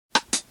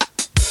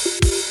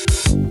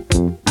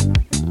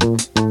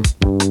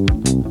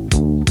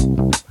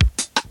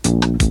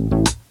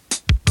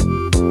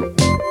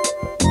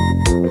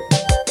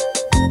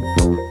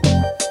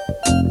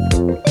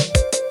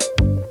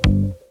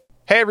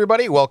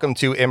everybody. Welcome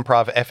to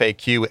Improv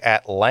FAQ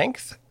at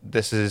Length.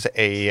 This is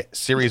a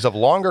series of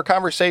longer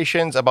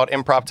conversations about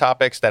improv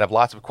topics that have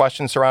lots of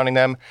questions surrounding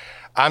them.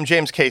 I'm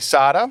James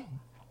Quesada.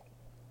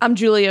 I'm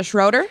Julia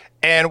Schroeder.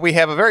 And we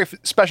have a very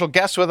special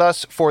guest with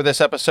us for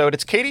this episode.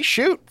 It's Katy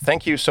Schutte.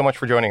 Thank you so much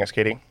for joining us,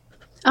 Katy.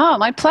 Oh,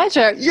 my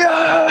pleasure.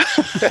 Yeah!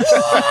 We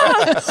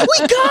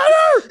got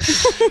her!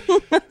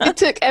 It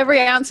took every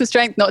ounce of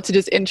strength not to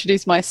just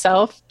introduce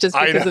myself just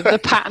because of the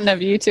pattern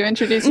of you two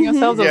introducing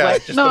yourselves. I was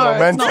like, just no, the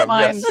momentum, it's not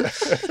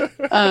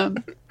mine.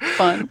 Yes.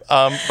 Fun.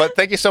 But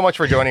thank you so much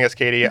for joining us,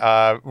 Katy.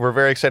 We're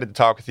very excited to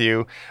talk with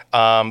you.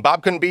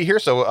 Bob couldn't be here,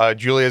 so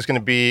Julia is going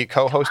to be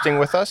co-hosting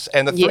with us.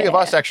 And the three of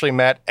us actually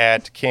met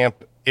at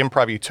Camp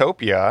Improv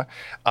Utopia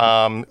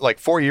like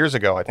 4 years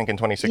ago, I think in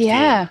 2016.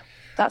 Yeah,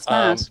 that's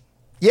mad.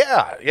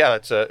 Yeah,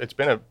 it's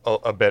been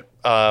a bit.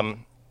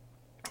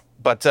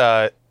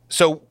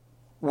 So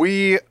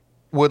we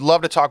would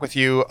love to talk with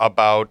you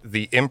about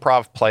the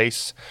Improv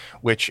Place,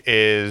 which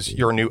is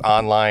your new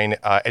online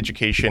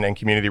education and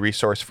community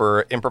resource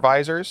for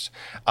improvisers.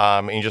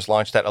 And you just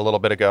launched that a little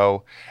bit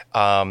ago.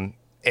 And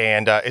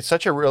it's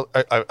such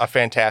a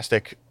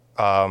fantastic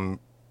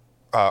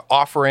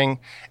offering.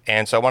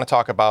 And so I want to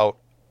talk about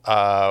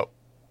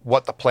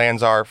what the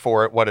plans are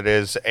for it, what it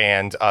is,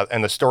 and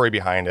the story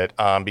behind it,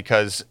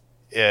 because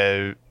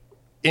it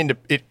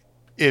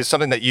is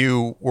something that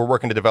you were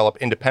working to develop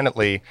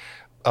independently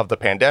of the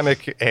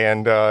pandemic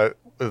and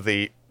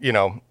the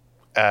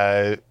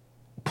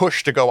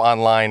push to go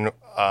online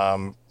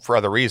for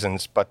other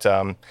reasons. But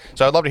so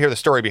I'd love to hear the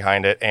story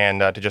behind it and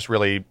to just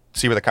really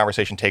see where the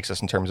conversation takes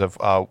us in terms of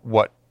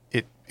what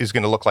it is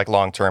going to look like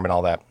long term and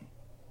all that.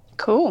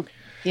 Cool.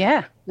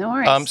 Yeah, no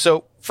worries.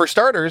 So for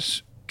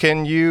starters,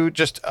 can you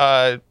just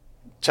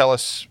tell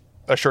us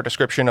a short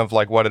description of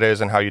like what it is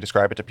and how you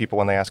describe it to people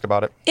when they ask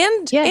about it?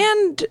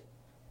 And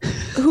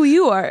who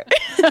you are.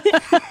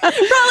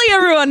 Probably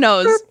everyone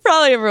knows.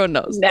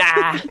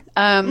 Nah.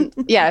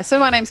 So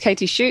my name's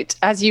Katy Schutte,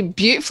 as you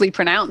beautifully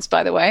pronounced,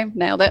 by the way.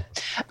 Nailed it.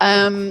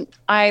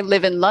 I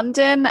live in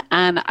London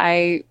and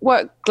I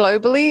work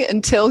globally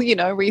until,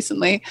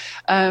 recently.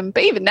 But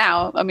even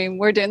now,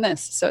 we're doing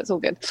this, so it's all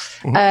good.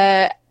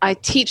 Mm-hmm. I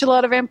teach a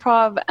lot of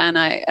improv and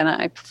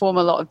I perform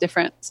a lot of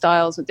different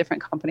styles with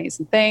different companies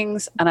and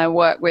things. And I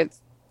work with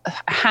a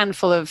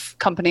handful of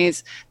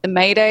companies. The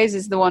Maydays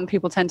is the one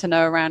people tend to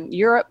know around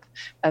Europe,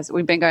 as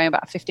we've been going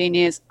about 15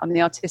 years. I'm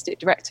the artistic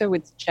director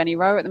with Jenny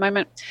Rowe at the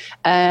moment.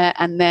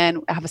 And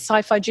then I have a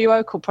sci-fi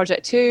duo called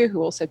Project 2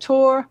 who also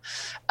tour.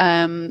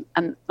 And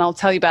I'll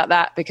tell you about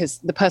that because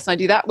the person I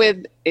do that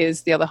with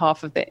is the other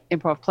half of the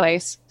Improv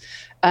Place.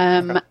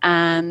 I'm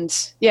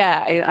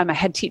a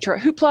head teacher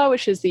at Hoopla,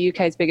 which is the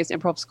UK's biggest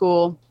improv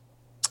school,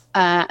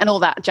 and all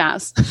that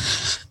jazz.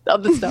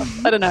 Other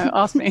stuff. I don't know.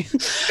 Ask me.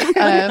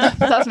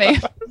 That's me.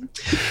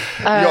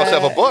 You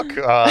also have a book.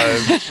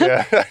 I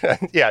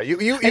do. You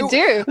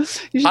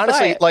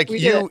honestly,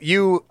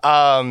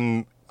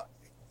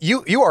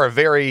 you are a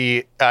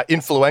very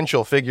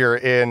influential figure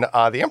in the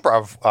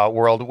improv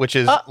world, which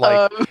is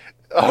like.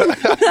 Not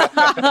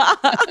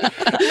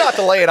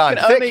to lay it on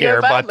thick here,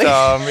 but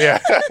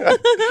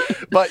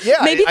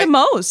maybe the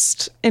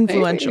most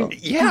influential.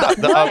 Yeah,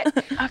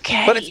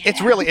 okay. But it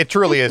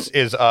truly is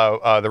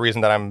the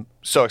reason that I'm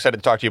so excited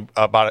to talk to you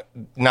about it.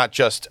 Not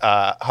just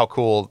how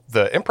cool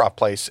the Improv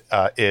Place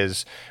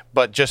is,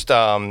 but just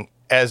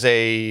as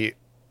a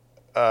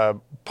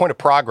point of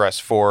progress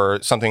for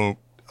something,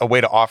 a way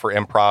to offer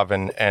improv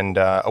and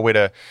a way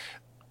to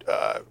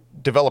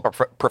develop a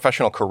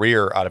professional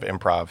career out of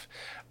improv.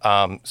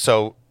 Now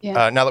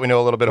that we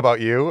know a little bit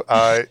about you,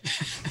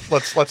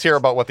 let's hear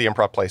about what the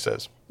Improv Place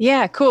is.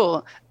 Yeah,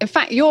 cool. In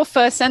fact, your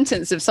first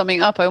sentence of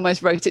summing up, I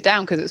almost wrote it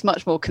down because it's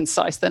much more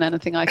concise than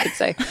anything I could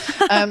say.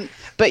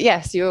 But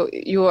yes,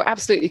 you're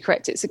absolutely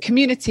correct. It's a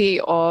community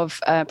of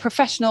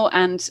professional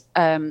and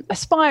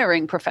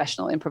aspiring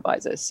professional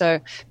improvisers. So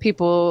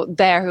people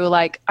there who are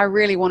like, I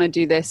really want to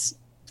do this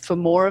for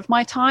more of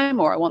my time,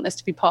 or I want this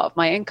to be part of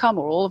my income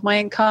or all of my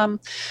income.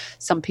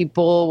 Some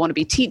people want to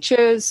be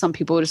teachers. Some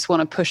people just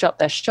want to push up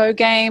their show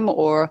game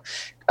or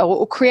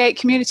create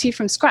community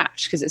from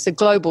scratch because it's a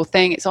global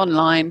thing. It's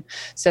online.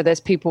 So there's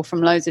people from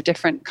loads of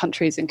different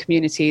countries and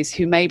communities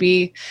who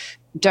maybe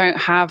don't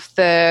have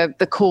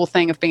the cool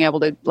thing of being able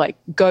to like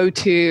go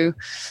to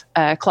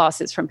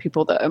classes from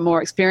people that are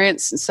more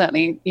experienced and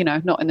certainly,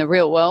 not in the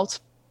real world.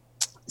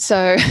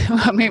 So,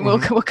 we'll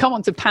come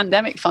on to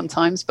pandemic fun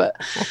times, but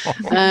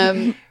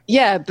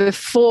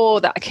before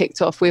that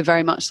kicked off, we're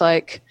very much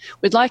like,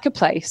 we'd like a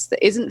place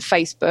that isn't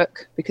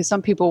Facebook because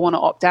some people want to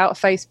opt out of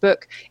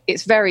Facebook.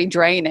 It's very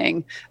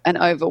draining and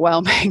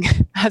overwhelming,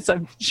 as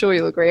I'm sure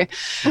you'll agree.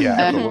 Yeah,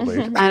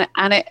 absolutely.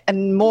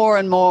 And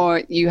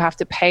more you have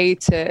to pay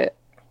to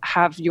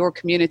have your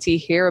community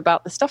hear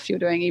about the stuff you're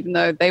doing, even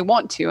though they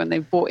want to and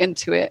they've bought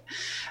into it.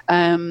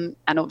 And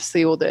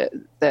obviously all the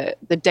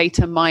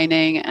data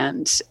mining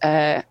and,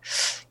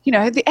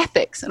 the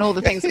ethics and all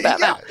the things about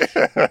that.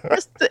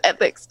 Just the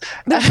ethics.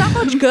 There's not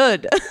much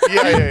good.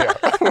 Yeah.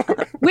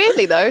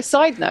 Weirdly though,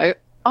 side note,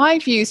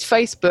 I've used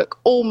Facebook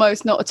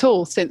almost not at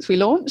all since we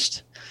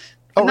launched.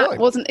 And really? That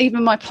wasn't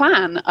even my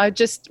plan. I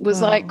just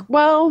was like,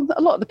 well,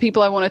 a lot of the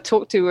people I want to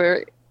talk to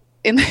are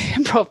in the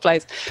improv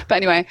place. But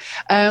anyway,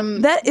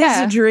 that is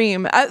a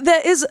dream.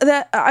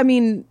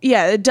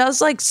 It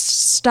does like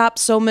stop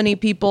so many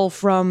people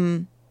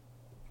from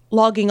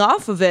logging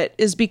off of it,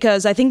 is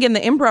because I think in the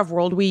improv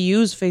world we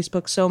use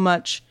Facebook so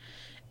much,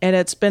 and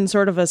it's been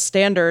sort of a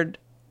standard,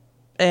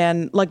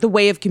 and like the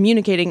way of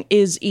communicating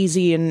is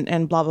easy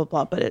and blah blah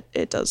blah, but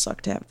it does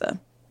suck to have the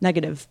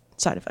negative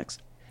side effects.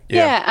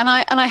 Yeah,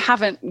 and I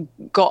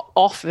haven't got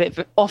off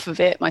of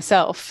it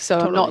myself, so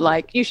totally. I'm not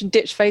like, you should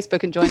ditch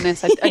Facebook and join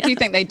this. I do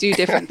think they do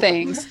different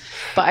things,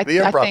 but the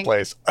improv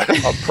place, a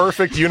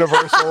perfect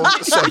universal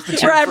substitute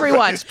for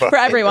everyone. For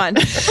everyone.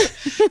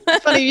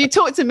 Funny, you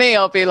talk to me,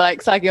 I'll be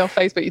like sagging off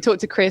Facebook. You talk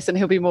to Chris, and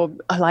he'll be more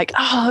like,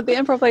 the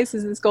improv place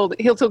is gold.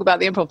 He'll talk about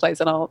the improv place,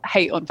 and I'll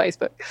hate on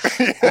Facebook.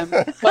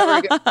 We're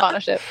a good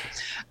partnership.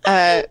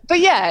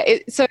 But yeah,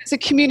 so it's a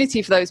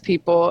community for those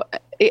people.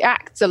 It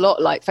acts a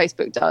lot like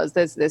Facebook does.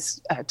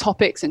 There's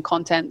topics and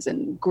contents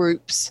and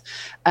groups,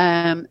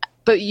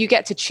 but you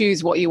get to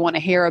choose what you want to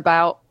hear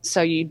about,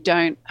 so you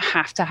don't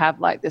have to have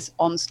like this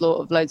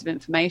onslaught of loads of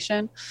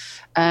information.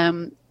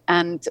 And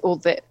all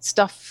the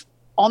stuff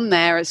on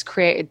there is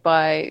created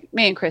by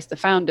me and Chris, the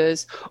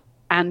founders,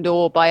 and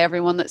or by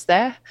everyone that's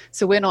there.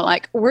 So we're not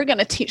like, we're going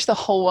to teach the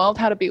whole world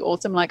how to be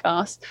awesome like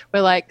us.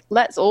 We're like,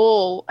 let's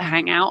all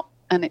hang out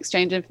and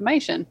exchange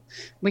information.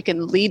 We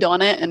can lead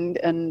on it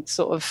and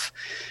sort of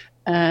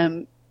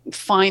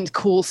find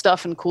cool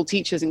stuff and cool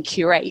teachers and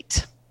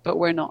curate, but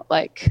we're not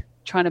like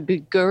trying to be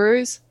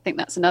gurus. I think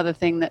that's another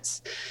thing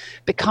that's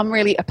become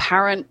really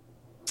apparent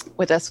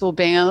with us all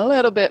being a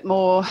little bit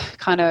more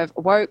kind of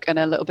woke and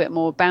a little bit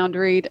more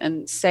boundaried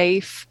and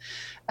safe.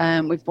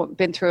 We've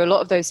been through a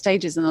lot of those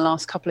stages in the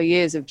last couple of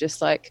years of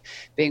just like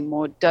being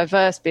more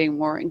diverse, being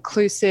more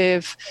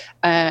inclusive,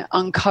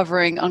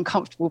 uncovering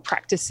uncomfortable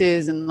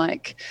practices and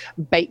like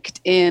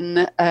baked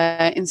in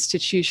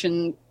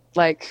institution,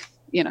 like,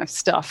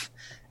 stuff.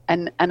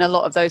 And a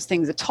lot of those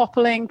things are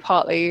toppling,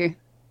 partly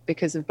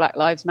because of Black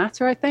Lives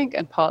Matter, I think,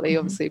 and partly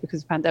obviously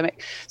because of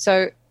pandemic.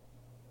 So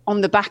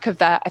on the back of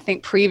that, I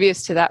think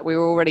previous to that, we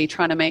were already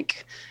trying to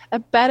make a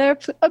better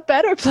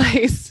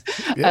place,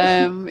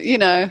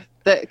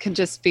 that can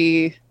just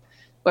be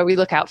where we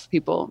look out for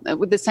people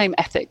with the same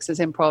ethics as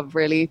improv,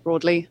 really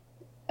broadly,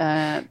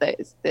 that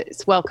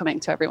it's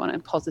welcoming to everyone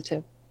and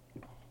positive.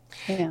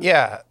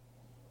 Yeah.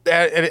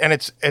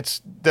 And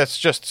that's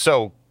just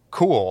so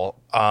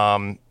cool.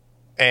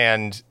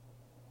 And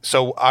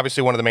so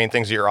obviously one of the main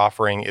things that you're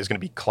offering is going to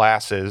be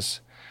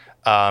classes.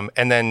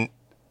 And then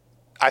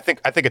I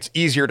think it's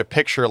easier to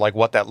picture like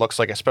what that looks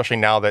like, especially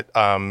now that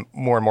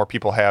more and more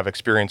people have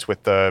experience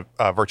with the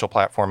virtual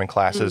platform and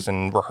classes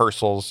and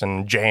rehearsals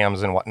and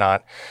jams and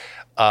whatnot.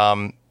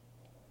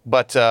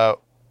 But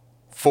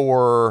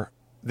for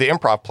the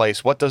improv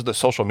place, what does the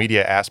social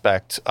media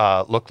aspect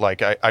look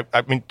like?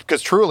 I mean,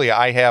 because truly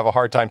I have a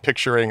hard time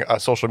picturing a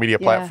social media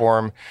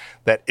platform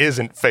that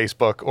isn't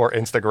Facebook or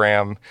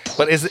Instagram.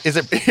 But is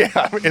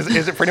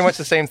it pretty much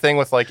the same thing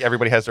with like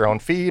everybody has their own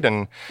feed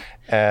and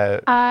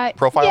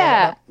profile?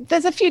 Yeah,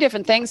 there's a few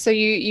different things. So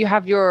you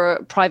have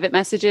your private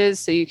messages,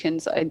 so you can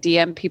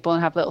DM people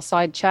and have little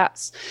side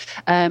chats.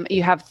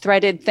 You have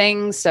threaded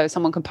things, so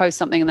someone can post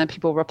something and then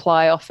people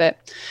reply off it.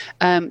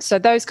 So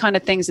those kind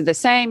of things are the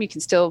same. You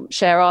can still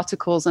share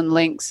articles and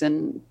links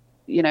and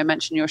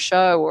mention your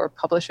show or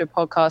publish your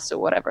podcast or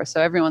whatever. So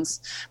everyone's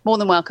more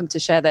than welcome to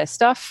share their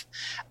stuff.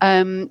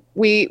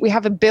 We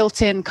have a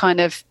built-in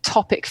kind of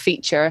topic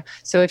feature.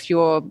 So if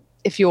your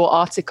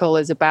article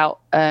is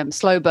about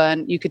slow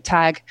burn, you could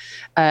tag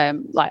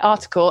like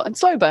article and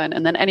slow burn,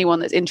 and then anyone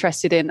that's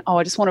interested in,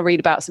 I just want to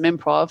read about some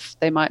improv,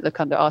 they might look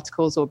under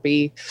articles or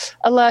be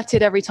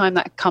alerted every time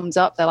that comes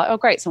up. They're like, oh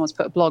great, someone's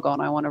put a blog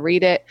on, I want to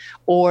read it.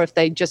 Or if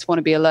they just want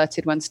to be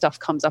alerted when stuff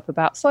comes up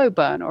about slow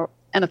burn or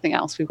anything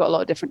else, we've got a lot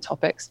of different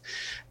topics.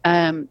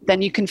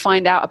 Then you can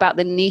find out about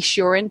the niche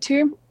you're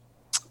into.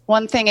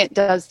 One thing it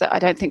does that I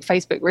don't think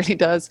Facebook really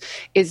does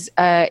is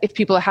if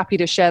people are happy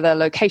to share their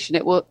location,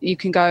 you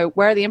can go,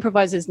 where are the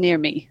improvisers near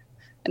me?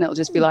 And it'll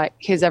just be like,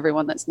 here's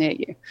everyone that's near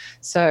you.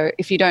 So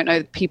if you don't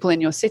know people in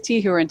your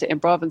city who are into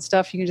improv and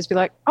stuff, you can just be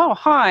like, oh,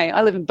 hi,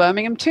 I live in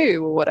Birmingham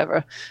too, or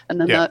whatever.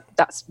 And then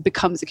that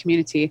becomes a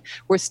community.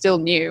 We're still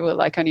new, we're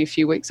like only a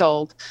few weeks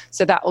old.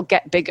 So that will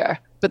get bigger.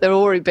 But there have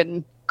already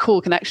been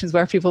cool connections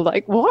where people are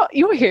like, what?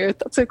 You're here?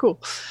 That's so cool.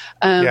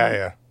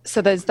 So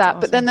there's that.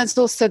 Awesome. But then there's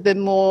also the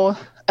more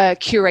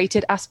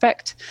curated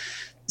aspect.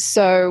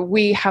 So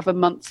we have a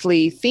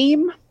monthly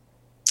theme.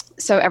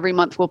 So every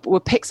month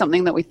we'll pick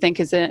something that we think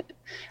is a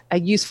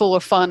useful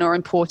or fun or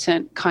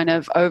important kind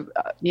of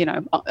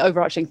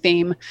overarching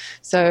theme.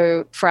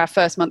 So for our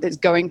first month, it's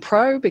going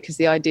pro, because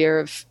the idea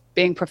of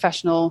being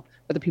professional,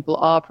 whether people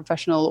are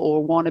professional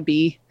or want to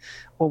be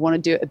or want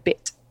to do it a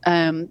bit,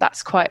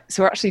 that's quite.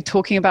 So we're actually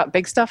talking about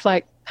big stuff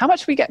like how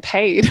much we get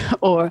paid,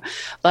 or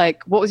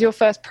like, what was your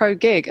first pro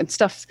gig, and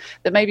stuff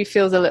that maybe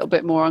feels a little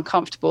bit more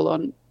uncomfortable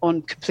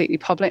on completely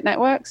public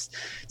networks.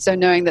 So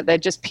knowing that they're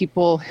just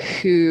people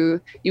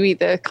who you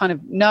either kind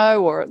of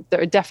know or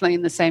that are definitely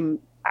in the same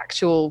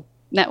actual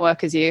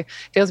network as you,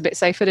 feels a bit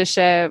safer to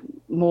share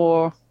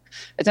more,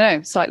 I don't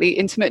know, slightly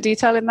intimate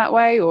detail in that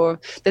way. Or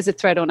there's a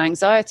thread on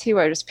anxiety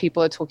where just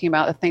people are talking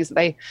about the things that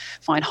they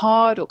find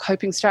hard or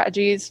coping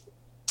strategies.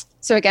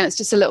 So again, it's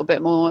just a little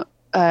bit more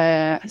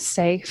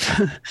safe.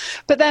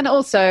 But then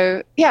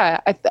also,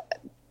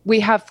 we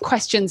have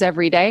questions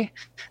every day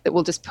that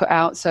we'll just put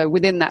out. So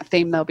within that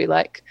theme, there'll be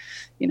like,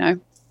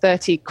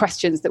 30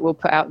 questions that we'll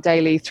put out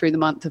daily through the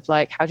month of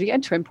like, how do you get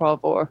into improv?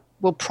 Or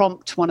we'll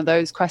prompt one of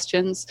those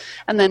questions,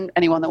 and then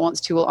anyone that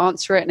wants to will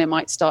answer it, and it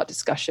might start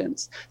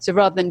discussions. So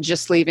rather than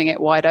just leaving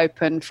it wide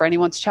open for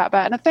anyone to chat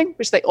about anything,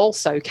 which they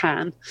also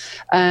can,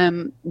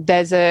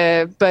 there's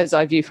a bird's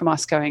eye view from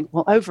us going,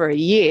 well, over a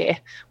year,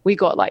 we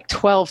got like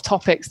 12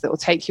 topics that will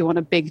take you on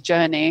a big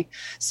journey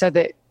so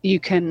that you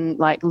can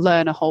like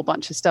learn a whole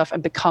bunch of stuff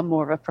and become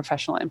more of a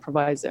professional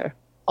improviser,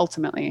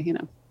 ultimately,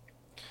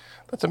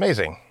 That's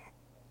amazing.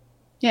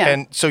 Yeah.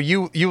 And so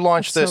you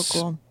launched That's this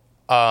so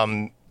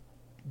cool.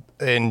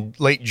 In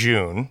late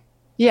June.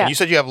 Yeah. And you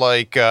said you have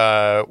like,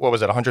 what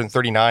was it,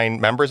 139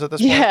 members at this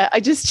point? Yeah,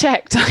 I just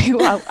checked.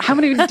 Wow, how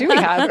many do we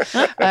have?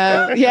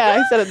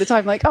 I said at the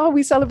time, like,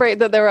 we celebrate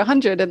that there are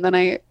 100, and then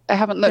I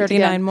haven't looked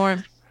 39 again.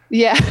 more.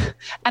 Yeah.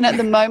 And at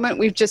the moment,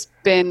 we've just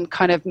been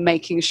kind of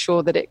making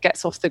sure that it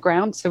gets off the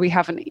ground. So we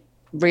haven't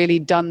really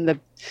done the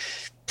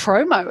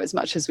promo as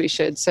much as we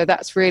should. So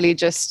that's really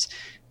just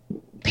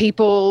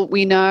people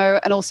we know,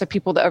 and also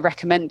people that are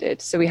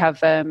recommended. So we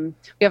have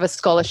a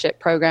scholarship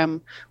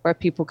program where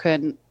people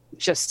can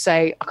just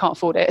say, I can't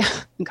afford it,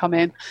 and come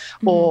in,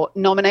 or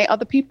nominate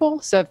other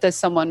people. So if there's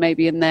someone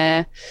maybe in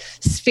their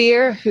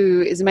sphere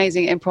who is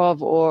amazing at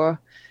improv, or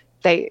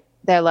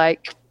they're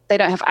like, they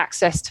don't have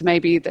access to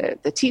maybe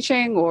the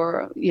teaching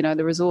or,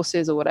 the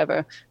resources or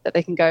whatever, that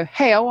they can go,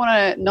 hey, I want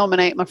to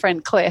nominate my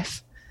friend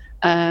Cliff.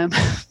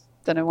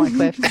 Don't know why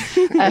Cliff.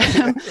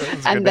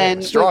 And then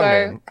we'll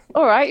go,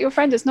 all right, your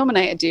friend has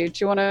nominated you.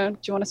 Do you want a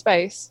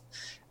space?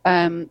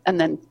 And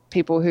then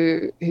people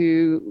who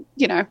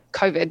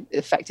COVID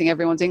affecting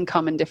everyone's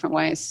income in different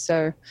ways.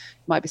 So it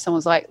might be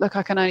someone's like, look,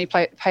 I can only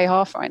pay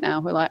half right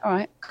now. We're like, all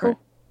right, cool.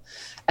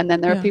 And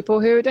then there are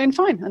people who are doing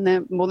fine, and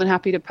they're more than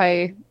happy to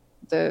pay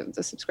the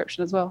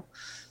subscription as well.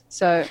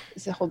 So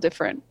it's a whole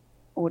different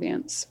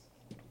audience.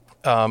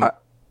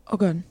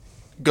 Good.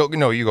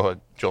 You go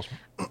ahead, Jules.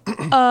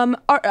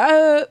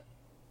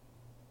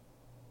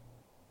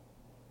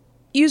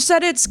 You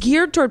said it's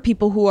geared toward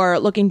people who are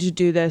looking to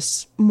do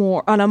this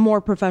more on a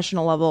more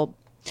professional level.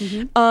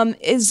 Mm-hmm.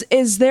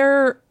 Is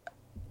there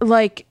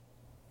like,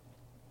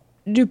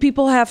 do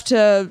people have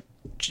to?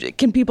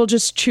 Can people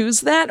just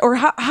choose that, or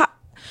how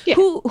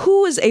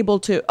who is able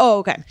to? Oh,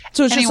 okay.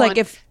 So it's Anyone. just like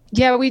if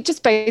we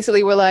just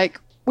basically were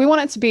like, we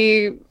want it to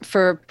be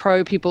for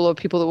pro people or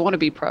people that want to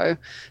be pro,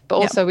 but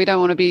also we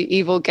don't want to be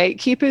evil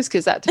gatekeepers,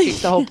 because that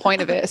defeats the whole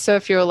point of it. So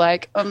if you're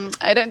like,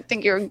 I don't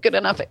think you're good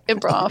enough at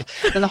improv,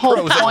 then the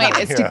whole point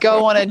is to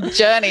go on a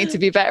journey to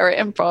be better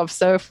at improv.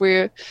 So if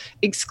we're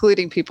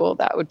excluding people,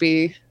 that would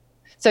be,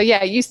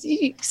 you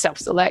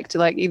self-select,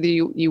 like either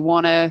you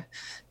want to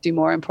do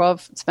more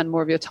improv, spend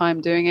more of your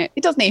time doing it.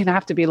 It doesn't even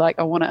have to be like,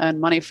 I want to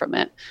earn money from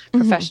it.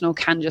 Professional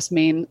can just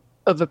mean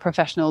of a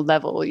professional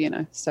level,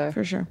 so.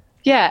 For sure.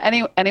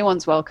 Yeah,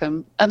 anyone's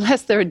welcome,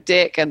 unless they're a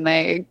dick and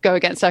they go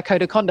against our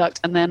code of conduct,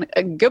 and then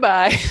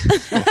goodbye.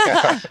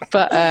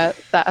 But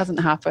that hasn't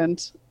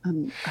happened,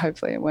 and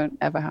hopefully it won't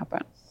ever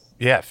happen.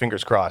 Yeah,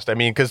 fingers crossed. I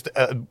mean, because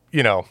I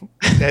think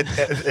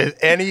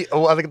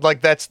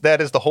like that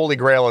is the holy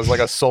grail, is like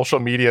a social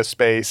media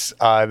space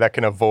that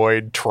can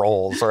avoid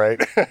trolls,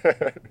 right?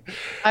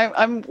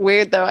 I'm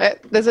weird though.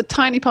 There's a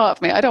tiny part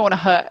of me. I don't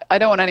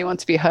want anyone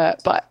to be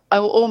hurt, but I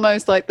will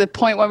almost, like, the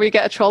point where we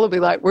get a troll will be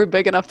like, we're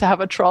big enough to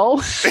have a troll.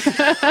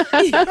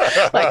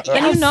 Like,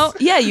 and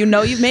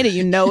you've made it.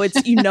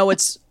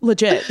 It's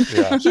legit.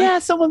 Yeah,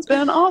 someone's been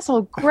an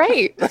asshole.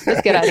 Great.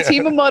 Let's get our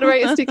team of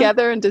moderators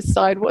together and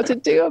decide what to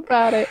do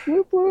about it.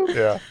 Whoop, whoop.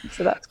 Yeah.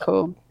 So that's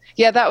cool.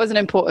 Yeah, that was an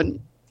important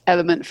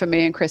element for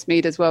me and Chris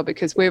Mead as well,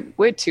 because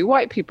we're two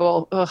white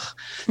people.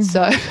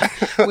 So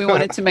we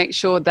wanted to make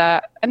sure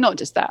that, and not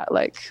just that,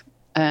 like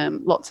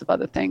lots of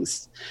other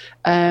things.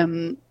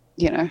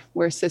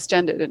 We're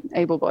cisgendered and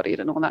able-bodied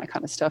and all that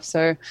kind of stuff.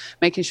 So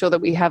making sure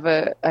that we have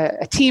a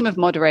team of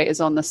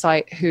moderators on the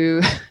site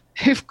who've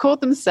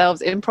called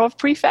themselves improv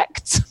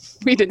prefects.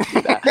 We didn't do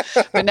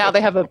that, but now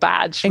they have a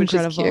badge, which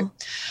is cute.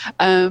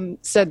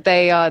 So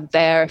they are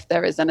there if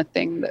there is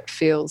anything that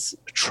feels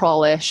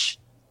trollish,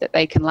 that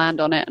they can land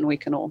on it, and we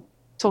can all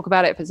talk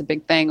about it if it's a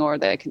big thing, or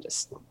they can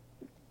just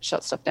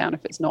shut stuff down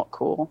if it's not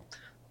cool.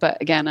 But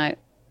again,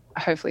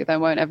 hopefully there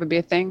won't ever be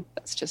a thing.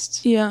 That's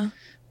just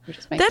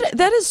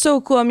that is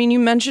so cool. I mean, you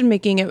mentioned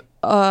making it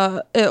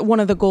one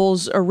of the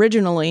goals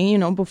originally,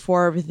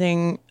 before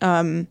everything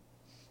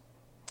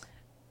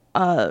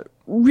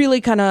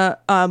really kind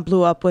of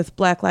blew up with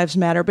Black Lives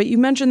Matter. But you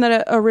mentioned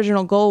that a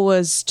original goal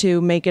was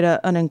to make it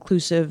an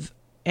inclusive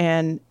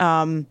and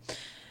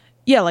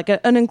like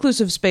an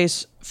inclusive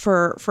space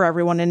for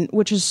everyone, and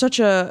which is such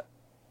a,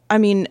 I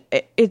mean,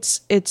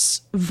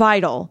 it's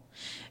vital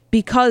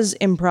because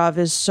improv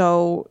is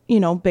so,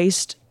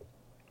 based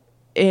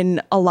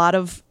in a lot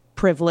of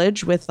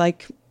privilege with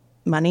like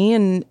money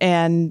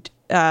and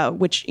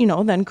which,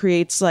 then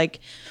creates like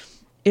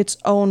its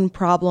own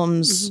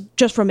problems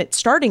just from it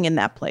starting in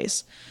that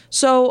place.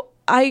 So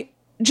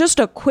just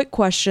a quick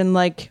question,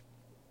 like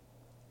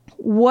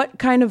what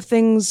kind of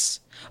things,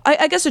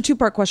 I guess a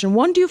two-part question.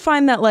 One, do you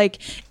find that like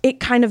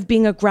it kind of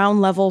being a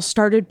ground level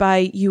started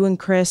by you and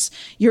Chris,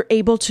 you're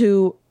able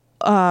to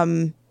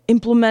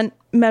implement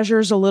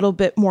measures a little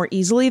bit more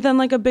easily than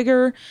like a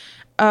bigger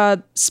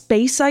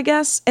space, I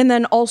guess? And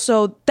then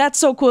also that's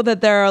so cool that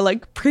there are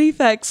like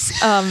prefects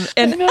and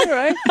I know,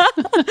 right?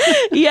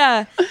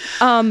 yeah.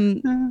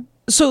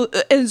 So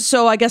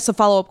I guess the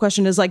follow-up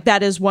question is like,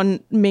 that is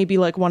maybe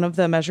like one of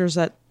the measures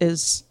that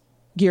is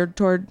geared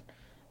toward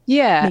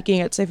making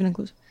it safe and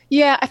inclusive.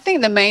 Yeah, I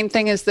think the main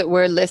thing is that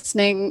we're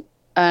listening.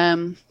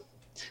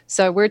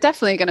 So we're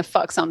definitely going to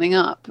fuck something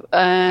up.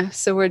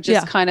 So we're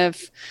just kind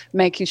of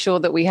making sure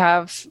that we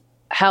have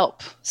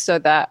help so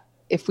that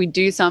if we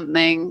do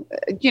something,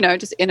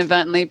 just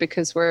inadvertently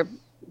because we're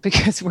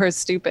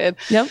stupid,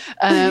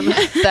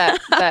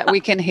 that we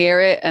can hear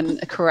it and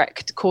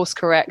course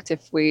correct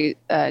if we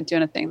do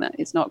anything that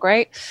is not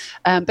great.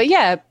 But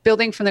yeah,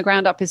 building from the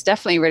ground up is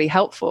definitely really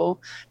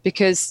helpful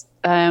because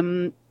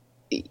being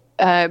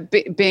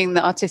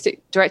the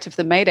artistic director for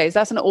the Maydays,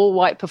 that's an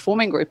all-white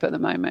performing group at the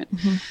moment.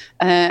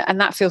 And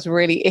that feels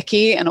really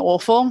icky and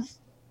awful.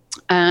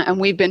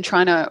 And we've been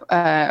trying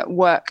to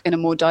work in a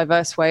more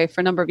diverse way for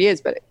a number of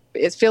years, but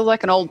it feels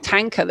like an old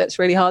tanker that's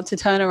really hard to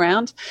turn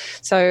around.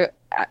 So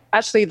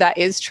actually that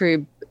is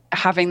true,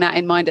 having that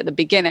in mind at the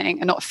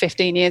beginning and not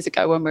 15 years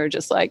ago when we were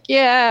just like,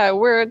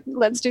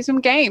 let's do some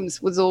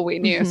games was all we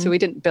knew. So we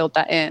didn't build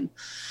that in.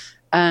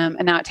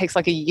 And now it takes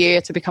like a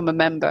year to become a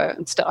member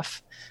and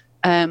stuff.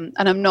 And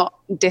I'm not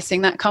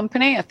dissing that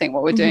company. I think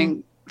what we're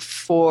doing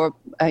for,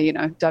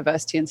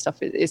 diversity and stuff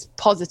is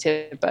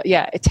positive, but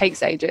it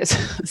takes ages.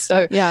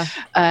 So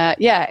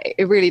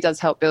it really does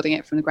help building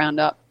it from the ground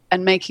up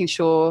and making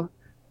sure,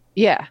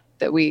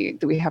 that we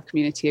have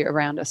community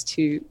around us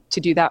to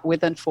do that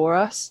with and for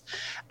us.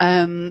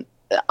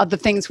 Other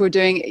things we're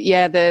doing,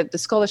 the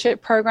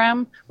scholarship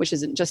program, which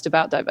isn't just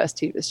about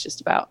diversity, it's just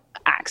about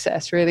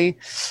access, really.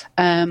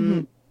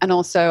 And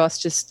also us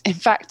just, in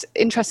fact,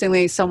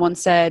 interestingly, someone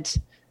said,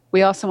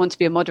 we asked someone to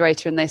be a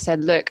moderator and they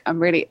said, look, I'm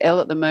really ill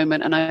at the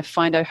moment and I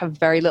find I have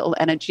very little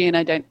energy and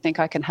I don't think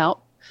I can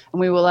help. And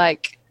we were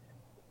like,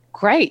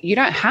 great, you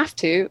don't have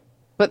to,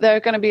 but there are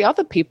going to be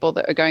other people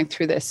that are going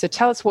through this. So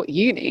tell us what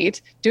you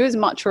need, do as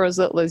much or as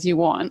little as you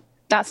want.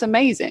 That's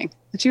amazing.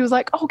 And she was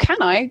like, oh,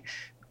 can I?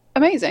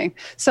 Amazing.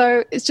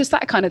 So it's just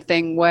that kind of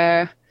thing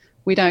where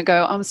we don't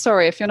go, I'm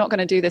sorry, if you're not going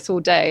to do this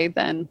all day,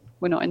 then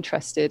we're not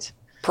interested.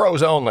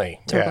 Pros only.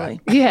 Totally.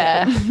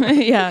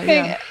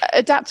 Yeah.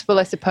 Adaptable,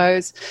 I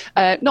suppose.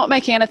 Not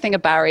making anything a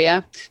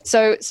barrier.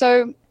 So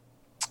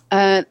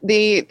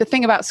the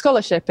thing about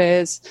scholarship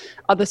is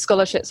other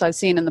scholarships I've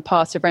seen in the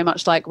past are very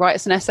much like, write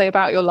us an essay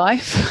about your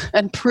life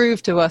and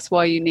prove to us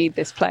why you need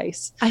this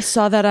place. I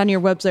saw that on your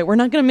website. We're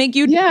not going to make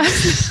you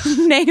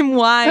name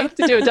why. You have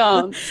to do a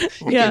dance.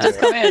 You can just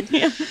come in.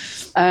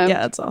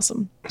 That's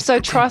awesome. So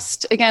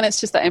trust, again, it's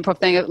just that improv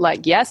thing of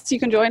like, yes, you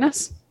can join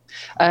us.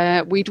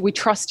 We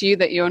trust you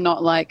that you're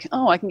not like,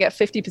 oh, I can get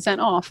 50%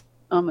 off.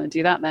 I'm going to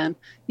do that then.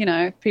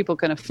 If people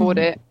can afford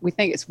it. We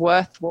think it's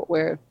worth what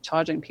we're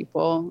charging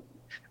people.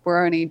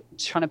 We're only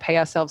trying to pay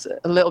ourselves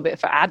a little bit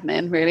for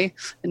admin, really,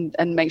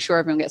 and make sure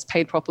everyone gets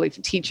paid properly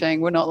for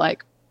teaching. We're not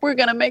like, we're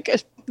going to make a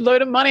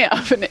load of money out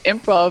of an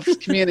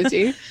improv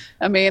community.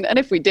 I mean, and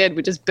if we did,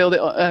 we'd just build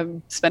it,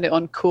 spend it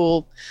on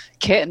cool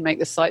kit and make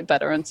the site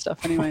better and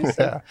stuff anyway.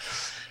 So,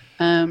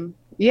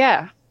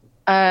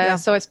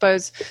 so I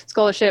suppose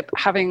scholarship,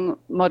 having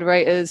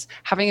moderators,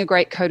 having a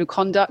great code of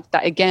conduct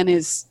that again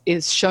is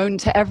shown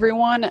to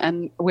everyone,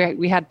 and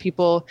we had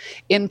people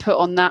input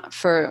on that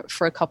for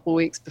a couple of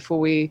weeks before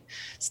we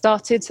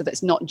started, so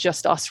that's not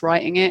just us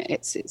writing it;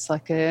 it's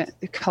like a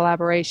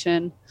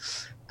collaboration.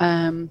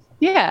 So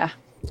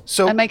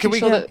and making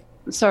sure that.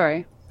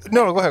 Sorry.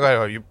 No, go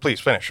ahead. You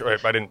please finish. I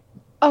didn't.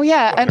 Oh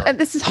yeah, and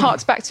this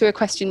harks back to a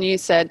question you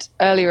said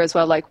earlier as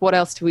well. Like, what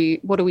do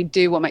we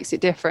do? What makes it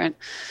different?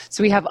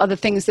 So we have other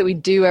things that we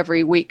do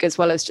every week, as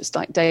well as just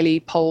like daily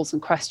polls and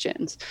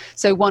questions.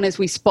 So one is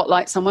we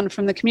spotlight someone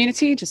from the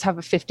community, just have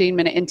a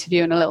 15-minute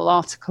interview and a little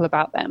article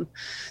about them.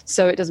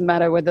 So it doesn't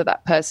matter whether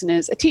that person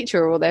is a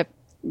teacher or they're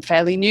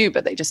fairly new,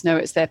 but they just know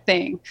it's their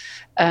thing.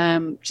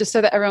 Just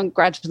so that everyone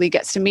gradually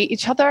gets to meet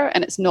each other,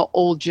 and it's not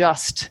all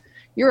just,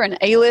 you're an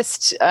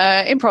A-list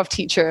improv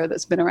teacher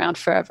that's been around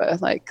forever.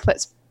 Like,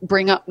 let's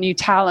bring up new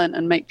talent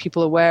and make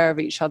people aware of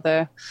each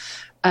other.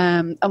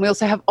 And we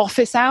also have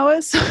office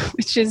hours,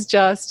 which is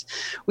just,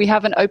 we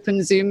have an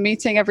open Zoom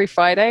meeting every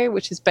Friday,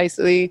 which is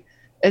basically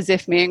as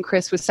if me and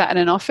Chris were sat in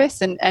an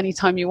office, and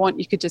anytime you want,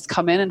 you could just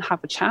come in and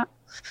have a chat.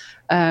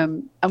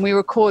 And we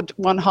record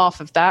one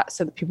half of that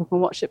so that people can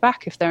watch it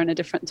back if they're in a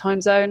different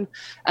time zone.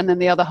 And then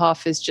the other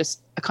half is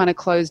just a kind of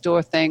closed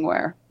door thing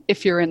where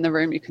if you're in the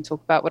room, you can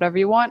talk about whatever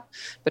you want,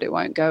 but it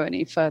won't go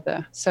any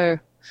further. So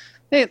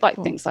they like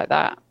things like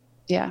that.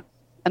 Yeah.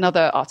 And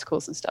other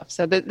articles and stuff.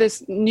 So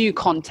there's new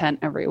content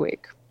every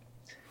week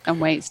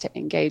and ways to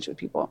engage with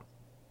people.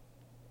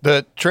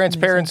 The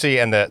transparency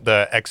and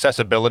the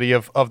accessibility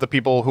of the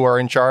people who are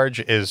in charge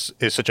is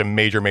such a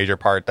major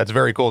part. That's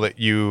very cool that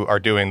you are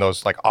doing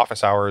those like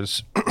office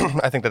hours.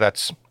 I think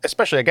that's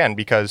especially again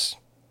because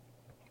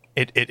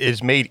it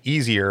is made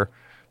easier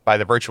by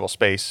the virtual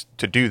space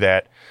to do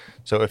that.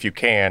 So if you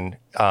can,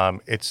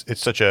 it's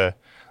such a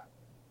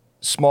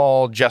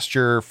small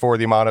gesture for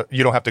the amount of,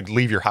 you don't have to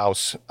leave your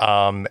house.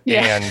 And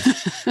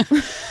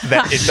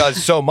that it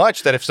does so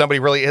much that if somebody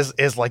really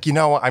is like,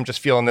 I'm just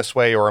feeling this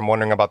way, or I'm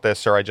wondering about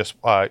this, or I just,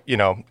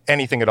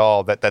 anything at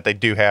all that they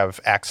do have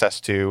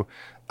access to,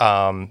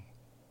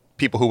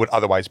 people who would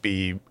otherwise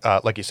be,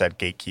 like you said,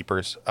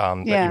 gatekeepers,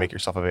 that you make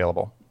yourself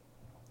available.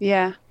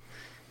 Yeah.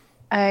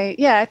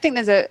 I think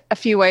there's a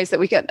few ways that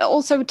we get.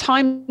 Also,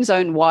 time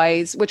zone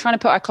wise, we're trying to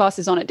put our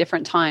classes on at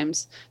different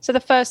times. So the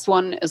first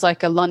one is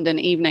like a London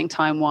evening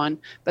time one,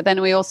 but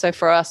then we also,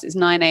 for us, is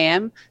 9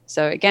 a.m.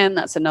 So again,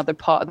 that's another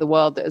part of the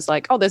world that is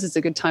like, oh, this is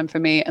a good time for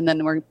me. And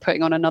then we're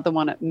putting on another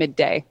one at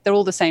midday. They're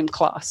all the same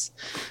class,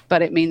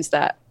 but it means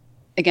that,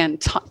 again,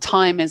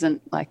 time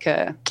isn't like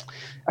a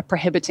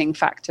prohibiting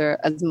factor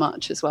as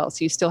much as well.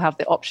 So you still have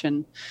the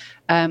option.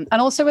 And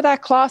also with our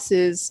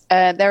classes,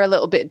 they're a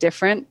little bit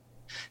different.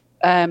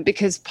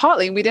 Because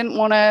partly we didn't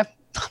want to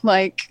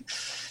like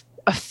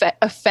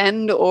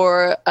offend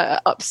or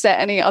upset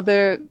any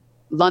other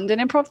London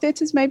improv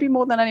theatres, maybe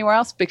more than anywhere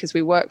else, because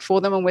we work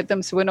for them and with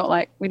them. So we're not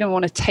like, we don't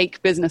want to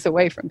take business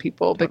away from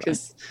people,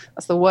 because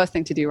that's the worst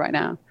thing to do right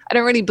now. I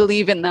don't really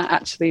believe in that,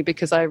 actually,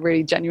 because I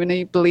really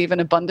genuinely believe in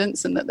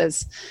abundance and that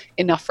there's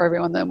enough for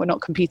everyone, that we're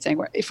not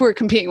competing. If we're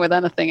competing with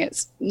anything,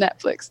 it's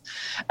Netflix.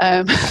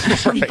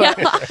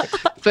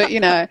 But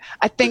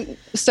I think,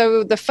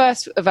 so the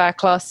first of our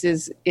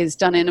classes is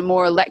done in a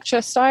more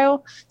lecture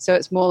style. So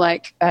it's more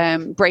like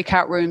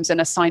breakout rooms and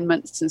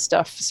assignments and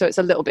stuff. So it's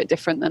a little bit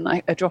different than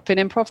like a drop-in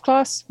improv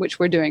class, which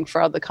we're doing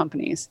for other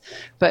companies.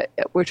 But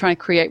we're trying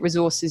to create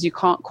resources you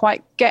can't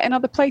quite get in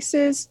other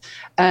places.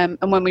 And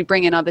when we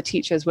bring in other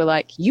teachers, we're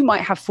like, you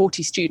might have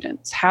 40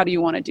 students. How do you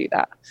want to do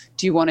that?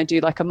 Do you want to do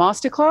like a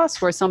masterclass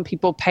where some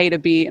people pay to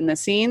be in the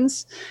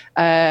scenes?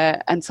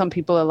 And some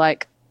people are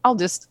like, I'll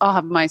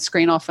have my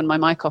screen off and my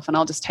mic off and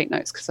I'll just take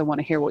notes because I want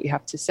to hear what you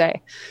have to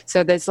say.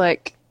 So there's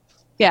like,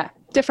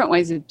 different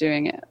ways of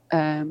doing it.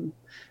 And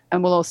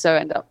we'll also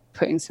end up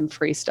putting some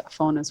free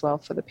stuff on as well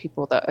for the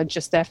people that are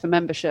just there for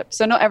membership.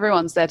 So not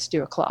everyone's there to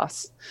do a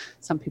class.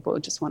 Some people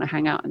just want to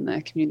hang out in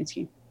the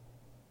community.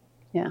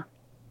 Yeah.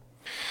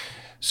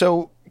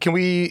 So can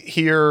we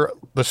hear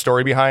the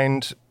story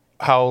behind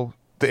how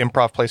the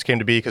improv place came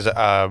to be? Because,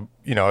 I'd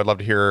love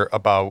to hear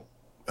about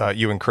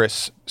you and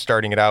Chris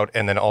starting it out,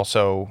 and then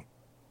also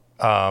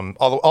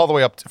all the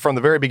way up from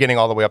the very beginning,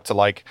 all the way up to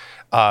like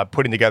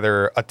putting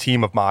together a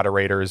team of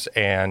moderators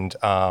and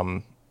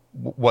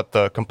what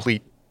the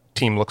complete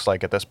team looks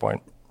like at this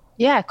point.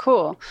 Yeah,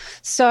 cool.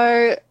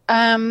 So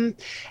I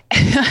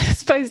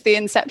suppose the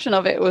inception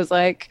of it was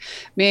like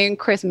me and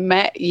Chris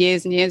met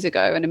years and years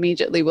ago, and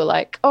immediately were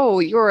like, oh,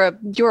 you're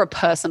a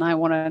person I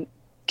want to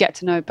get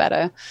to know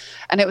better.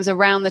 And it was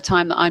around the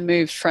time that I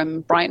moved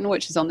from Brighton,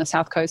 which is on the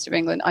south coast of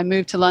England. I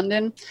moved to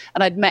London,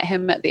 and I'd met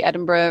him at the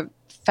Edinburgh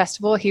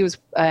Festival. He was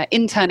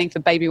interning for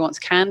Baby Wants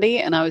Candy,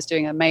 and I was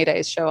doing a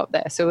Maydays show up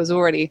there. So it was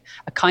already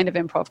a kind of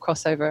improv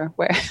crossover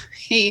where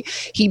he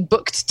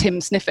booked Tim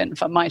Sniffen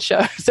for my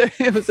show. So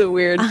it was a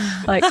weird,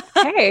 like,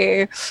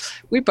 hey,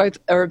 we both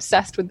are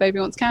obsessed with Baby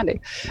Wants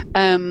Candy.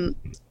 And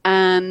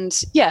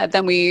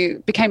then we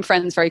became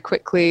friends very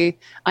quickly.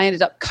 I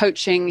ended up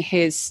coaching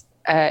his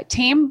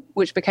team,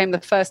 which became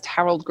the first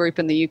Herald group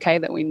in the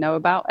UK that we know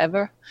about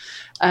ever.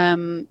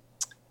 And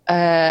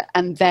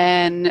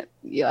then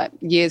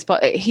years,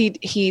 but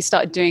he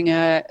started doing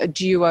a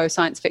duo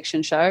science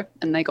fiction show,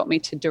 and they got me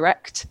to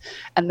direct.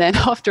 And then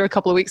after a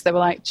couple of weeks, they were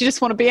like, "Do you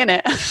just want to be in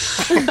it?"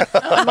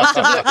 I must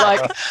have looked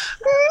like,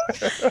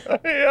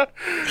 yeah,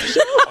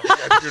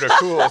 dude,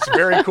 cool. It's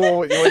very cool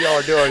what y'all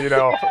are doing. And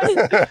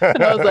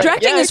I was like,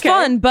 directing is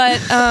fun, but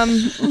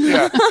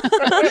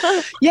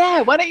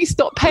yeah. Why don't you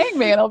stop paying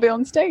me and I'll be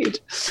on stage?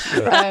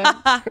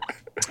 Yeah.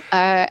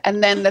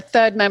 And then the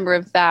third member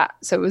of that,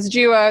 so it was a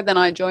duo, then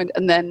I joined,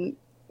 and then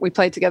we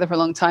played together for a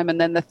long time.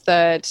 And then the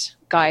third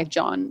guy,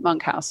 John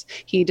Monkhouse,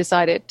 he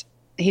decided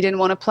he didn't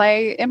want to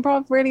play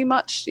improv really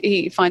much.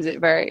 He finds it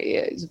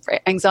very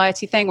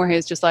anxiety thing, where he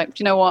was just like,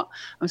 do you know what?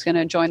 I'm just going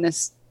to join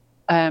this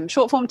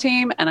short form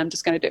team, and I'm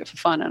just going to do it for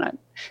fun. And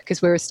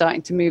because we were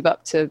starting to move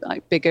up to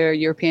like bigger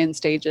European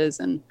stages,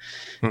 and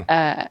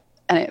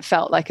it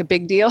felt like a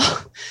big deal.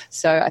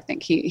 So I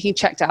think he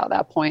checked out at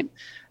that point.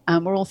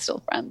 We're all still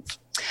friends.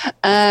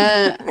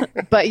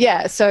 But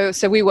yeah, so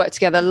we worked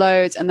together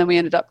loads, and then we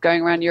ended up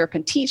going around Europe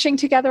and teaching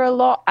together a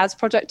lot as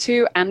Project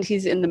 2, and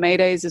he's in the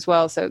Maydays as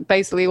well. So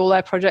basically all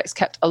our projects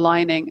kept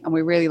aligning, and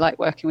we really liked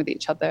working with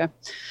each other.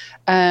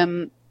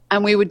 And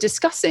we were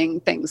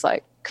discussing things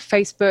like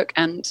Facebook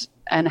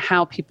and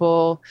how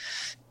people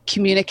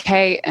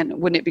communicate,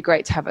 and wouldn't it be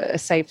great to have a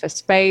safer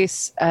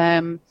space.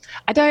 I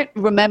don't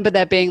remember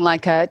there being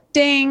like a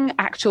ding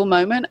actual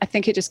moment. I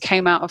think it just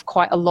came out of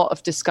quite a lot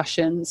of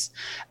discussions.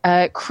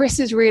 Chris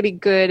is really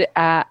good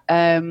at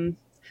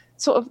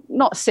sort of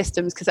not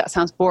systems, because that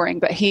sounds boring,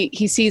 but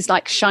he sees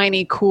like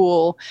shiny,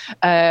 cool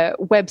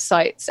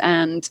websites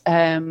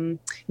and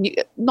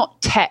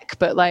not tech,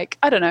 but like,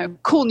 I don't know,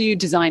 cool new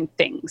design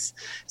things.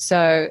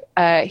 So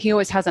he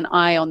always has an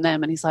eye on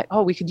them, and he's like,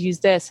 oh, we could use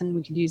this and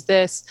we could use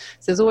this.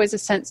 So there's always a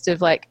sense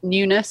of like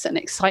newness and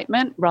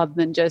excitement, rather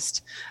than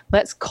just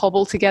let's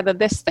cobble together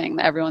this thing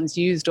that everyone's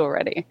used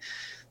already.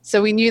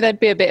 So we knew there'd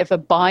be a bit of a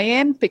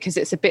buy-in, because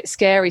it's a bit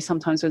scary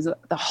sometimes with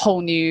the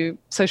whole new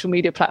social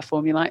media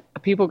platform. You're like, are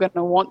people going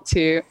to want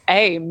to,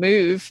 A,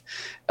 move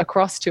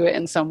across to it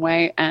in some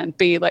way, and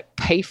B, like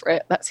pay for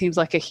it? That seems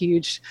like a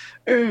huge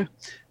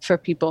for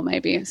people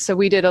maybe. So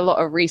we did a lot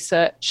of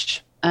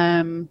research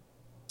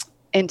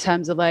in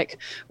terms of like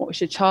what we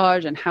should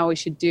charge and how we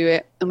should do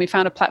it. And we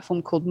found a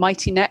platform called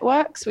Mighty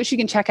Networks, which you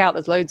can check out.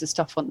 There's loads of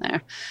stuff on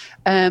there.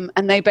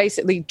 And they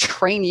basically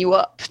train you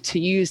up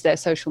to use their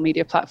social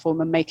media platform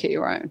and make it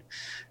your own.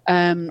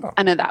 And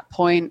at that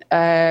point,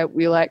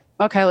 we were like,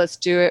 okay, let's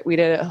do it. We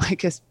did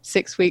like a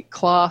 6-week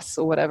class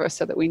or whatever,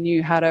 so that we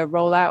knew how to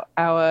roll out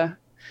our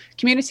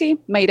community,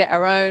 made it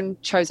our own,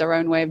 chose our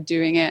own way of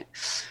doing it.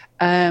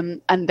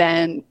 And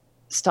then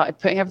started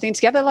putting everything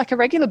together like a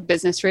regular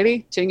business,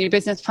 really, doing your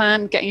business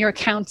plan, getting your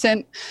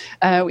accountant.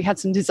 We had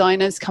some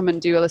designers come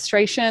and do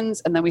illustrations,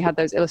 and then we had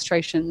those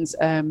illustrations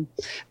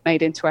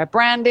made into our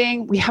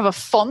branding. We have a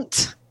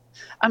font.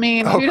 I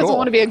mean, who doesn't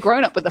want to be a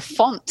grown-up with a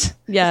font?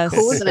 Yes. It's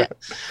cool, isn't it?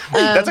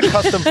 That's a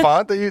custom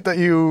font that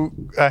you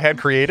had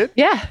created?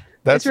 Yeah.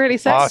 That's it's really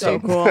sexy.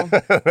 awesome. So cool.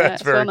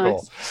 That's very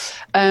nice.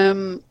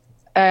 cool.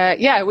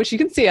 Yeah, which you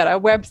can see at our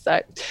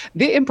website,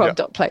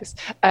 theimprov.place.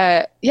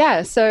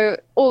 So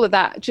all of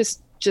that,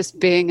 just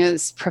being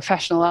as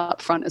professional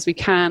up front as we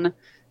can,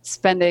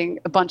 spending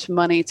a bunch of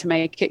money to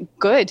make it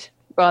good,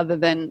 rather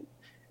than,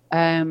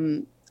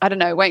 I don't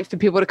know, waiting for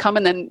people to come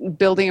and then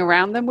building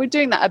around them. We're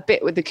doing that a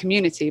bit with the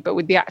community, but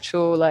with the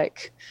actual,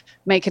 like,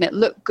 making it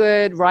look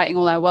good, writing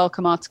all our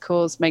welcome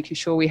articles, making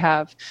sure we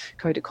have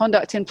code of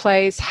conduct in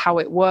place, how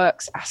it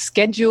works, our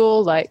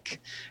schedule,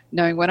 like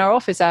knowing when our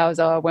office hours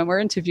are, when we're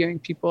interviewing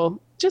people.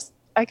 Just,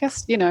 I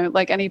guess,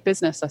 like any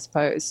business, I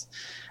suppose.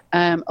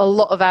 A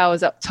lot of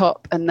hours up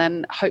top, and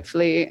then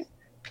hopefully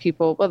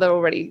people, well, they're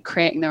already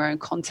creating their own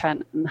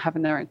content and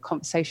having their own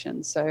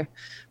conversations. So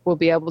we'll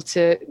be able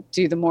to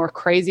do the more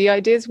crazy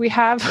ideas we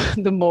have,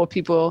 the more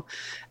people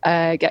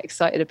get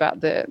excited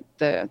about the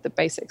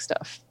basic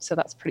stuff. So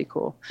that's pretty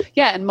cool.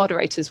 Yeah, and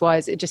moderators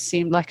wise, it just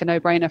seemed like a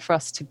no-brainer for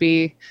us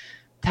to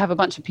have a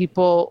bunch of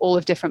people, all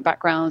of different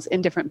backgrounds,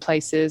 in different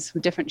places,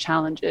 with different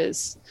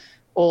challenges,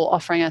 all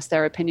offering us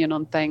their opinion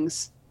on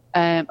things.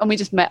 And we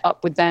just met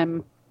up with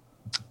them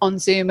on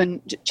Zoom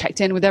and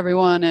checked in with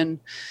everyone and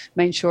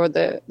made sure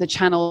that the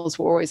channels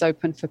were always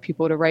open for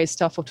people to raise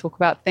stuff or talk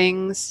about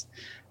things.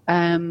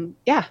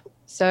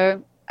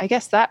 So I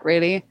guess that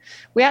really.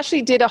 We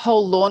actually did a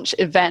whole launch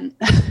event,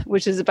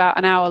 which is about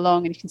an hour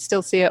long, and you can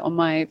still see it on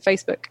my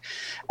Facebook,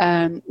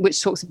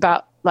 which talks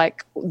about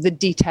like the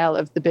detail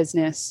of the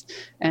business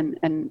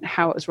and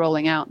how it was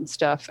rolling out and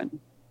stuff. And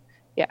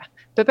yeah,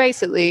 but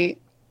basically,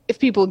 if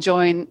people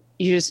join,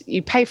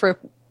 you pay for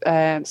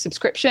a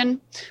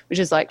subscription, which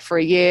is like for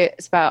a year,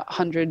 it's about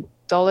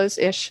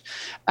 $100-ish.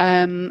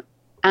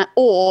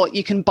 Or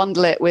you can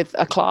bundle it with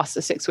a class,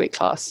 a 6-week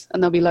class,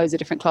 and there'll be loads of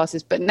different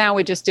classes. But now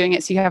we're just doing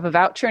it so you have a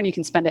voucher and you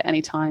can spend it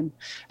anytime.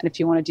 And if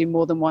you want to do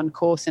more than one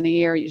course in a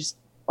year, you just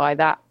buy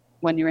that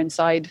when you're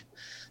inside.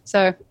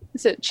 So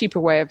it's a cheaper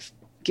way of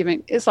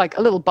giving. It's like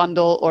a little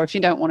bundle, or if you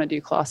don't want to do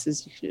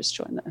classes, you can just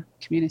join the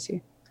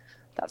community.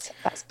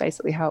 That's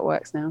basically how it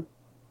works now.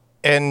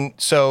 And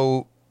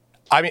so,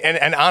 I mean,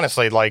 and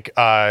honestly, like,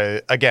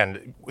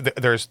 again,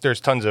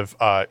 there's tons of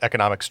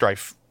economic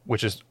strife,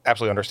 which is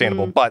absolutely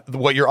understandable. Mm. But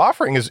what you're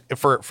offering is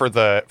for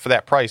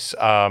that price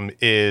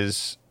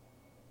is,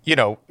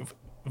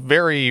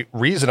 very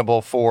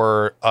reasonable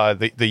for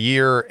the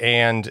year,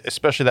 and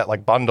especially that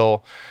like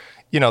bundle.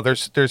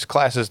 There's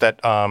classes that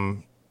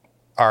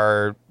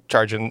are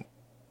charging,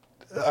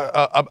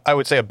 I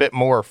would say, a bit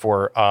more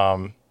for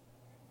the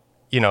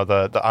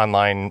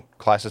online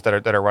classes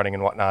that are running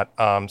and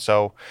whatnot.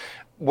 So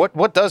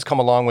what does come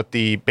along with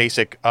the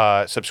basic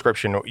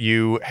subscription?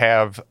 You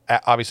have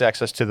obviously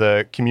access to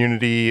the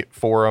community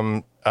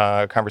forum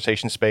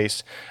conversation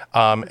space.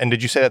 And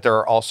did you say that there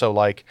are also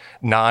like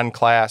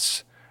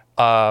non-class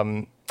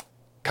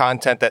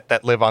content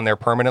that live on there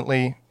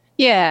permanently?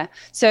 Yeah.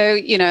 So,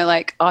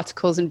 like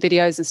articles and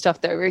videos and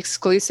stuff that are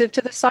exclusive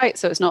to the site.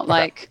 So it's not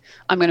like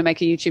I'm going to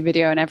make a YouTube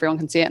video and everyone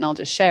can see it and I'll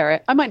just share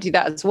it. I might do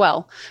that as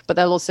well. But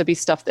there'll also be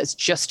stuff that's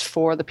just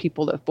for the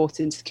people that have bought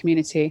into the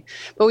community.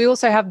 But we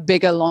also have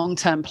bigger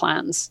long-term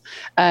plans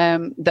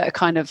that are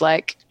kind of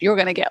like, you're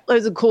going to get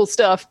loads of cool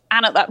stuff.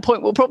 And at that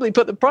point, we'll probably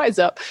put the price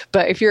up.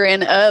 But if you're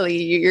in early,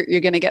 you're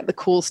going to get the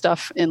cool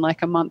stuff in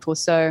like a month or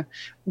so.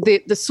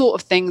 The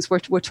sort of things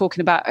we're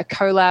talking about a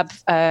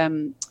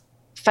collab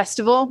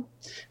festival.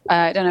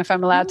 I don't know if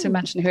I'm allowed to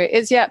mention who it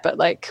is yet, but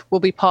like we'll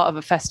be part of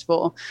a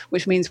festival,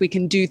 which means we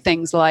can do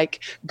things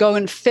like go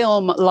and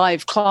film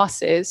live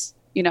classes,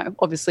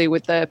 obviously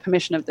with the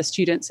permission of the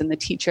students and the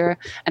teacher,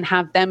 and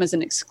have them as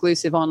an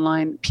exclusive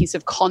online piece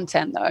of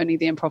content that only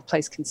the Improv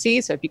place can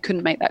see. So if you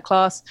couldn't make that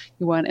class,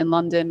 you weren't in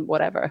London,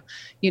 whatever,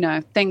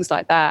 things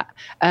like that.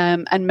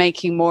 And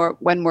making more,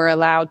 when we're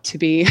allowed to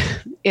be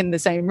in the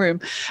same room,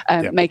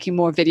 making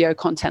more video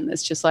content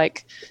that's just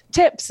like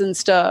tips and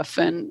stuff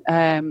and,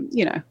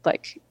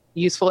 like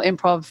useful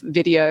improv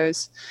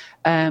videos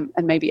and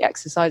maybe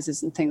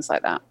exercises and things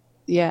like that.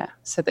 Yeah,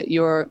 so that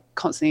you're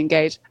constantly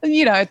engaged.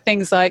 And,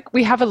 things like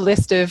we have a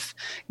list of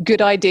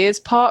good ideas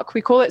park,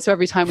 we call it. So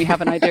every time we have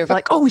an idea of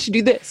like, oh, we should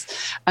do this.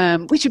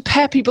 We should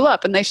pair people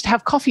up and they should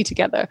have coffee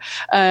together.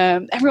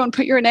 Everyone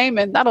put your name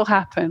in, that'll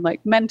happen.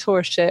 Like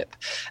mentorship.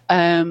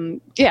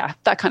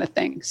 That kind of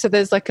thing. So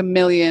there's like a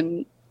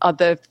million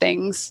other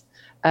things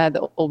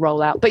that will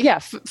roll out. But yeah,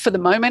 for the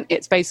moment,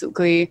 it's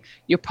basically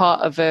you're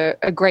part of a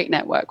great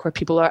network where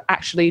people are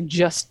actually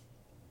just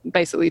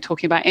basically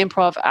talking about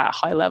improv at a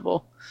high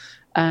level.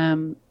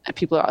 And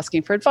people are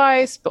asking for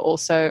advice, but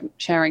also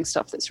sharing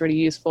stuff that's really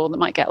useful that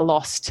might get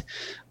lost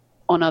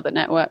on other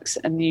networks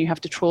and you have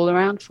to trawl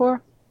around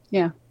for.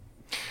 Yeah.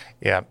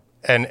 Yeah.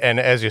 And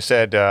as you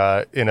said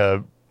in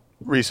a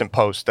recent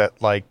post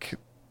that like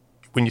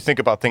when you think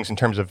about things in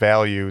terms of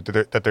value,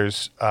 that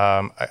there's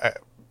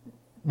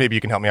maybe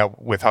you can help me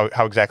out with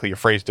how exactly you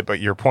phrased it, but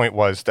your point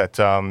was that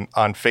on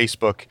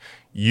Facebook,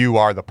 you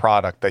are the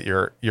product, that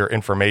your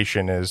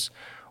information is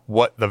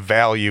what the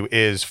value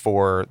is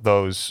for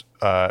those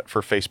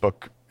for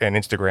Facebook and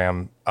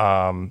Instagram.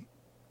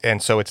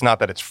 And so it's not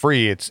that it's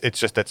free, it's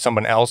just that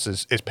someone else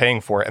is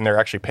paying for it and they're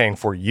actually paying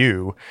for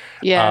you.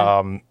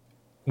 Yeah.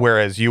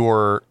 Whereas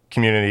your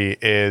community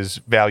is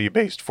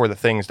value-based for the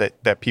things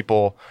that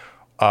people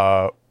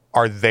are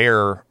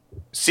there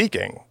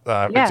seeking.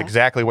 It's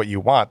exactly what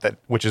you want,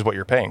 which is what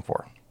you're paying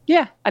for.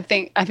 Yeah, I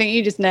think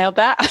you just nailed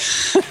that.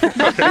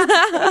 That's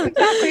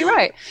exactly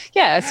right.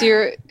 Yeah,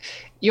 so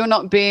you're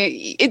not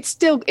being,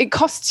 it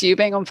costs you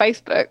being on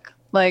Facebook.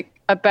 Like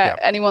I bet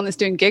anyone that's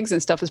doing gigs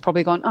and stuff has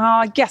probably gone,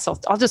 I guess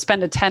I'll just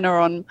spend a tenner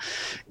on,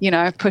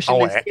 pushing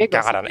this gig.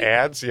 God, on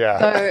ads,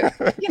 yeah.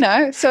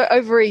 So, so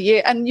over a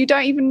year, and you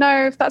don't even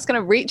know if that's going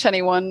to reach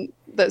anyone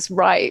that's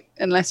right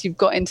unless you've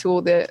got into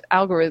all the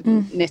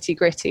algorithm nitty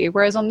gritty.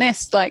 Whereas on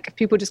this, like if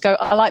people just go,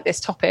 I like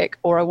this topic,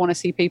 or I want to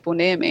see people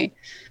near me,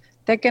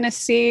 they're going to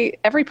see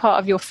every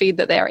part of your feed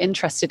that they're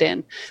interested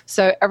in.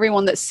 So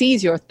everyone that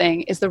sees your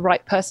thing is the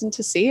right person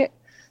to see it.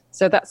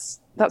 So that's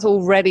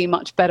already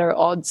much better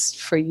odds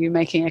for you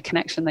making a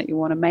connection that you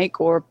want to make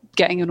or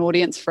getting an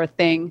audience for a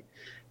thing.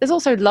 There's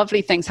also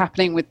lovely things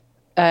happening with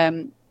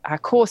our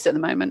course at the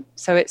moment.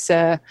 So it's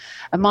a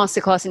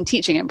masterclass in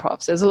teaching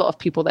improv. So there's a lot of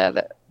people there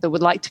that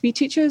would like to be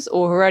teachers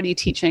or who are already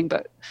teaching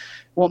but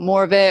want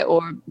more of it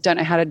or don't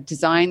know how to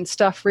design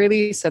stuff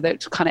really. So they're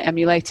kind of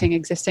emulating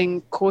existing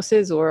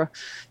courses or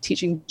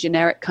teaching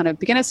generic kind of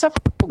beginner stuff.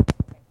 But,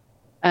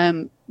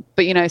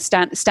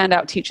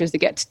 standout teachers that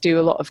get to do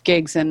a lot of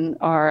gigs and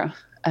are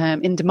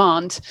in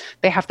demand,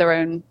 they have their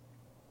own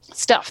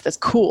stuff that's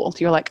cool.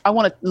 You're like, I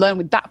want to learn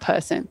with that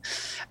person.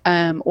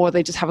 Or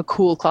they just have a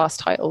cool class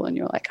title and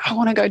you're like, I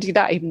want to go do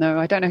that even though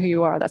I don't know who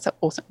you are. That's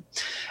awesome.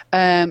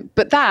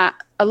 But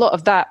a lot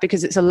of that,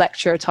 because it's a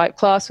lecture type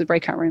class with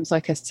breakout rooms,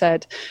 like I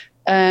said,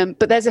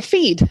 but there's a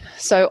feed.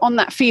 So on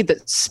that feed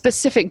that's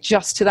specific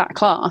just to that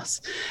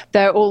class,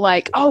 they're all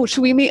like, oh,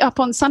 should we meet up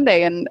on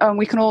Sunday and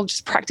we can all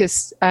just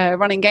practice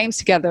running games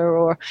together?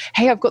 Or,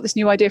 hey, I've got this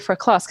new idea for a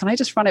class. Can I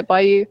just run it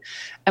by you?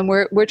 And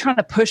we're trying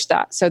to push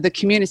that. So the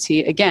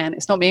community, again,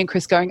 it's not me and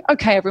Chris going,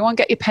 okay, everyone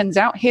get your pens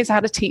out. Here's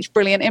how to teach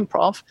brilliant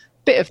improv.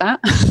 Bit of that.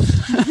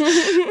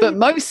 But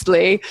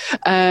mostly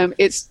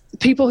it's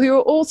people who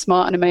are all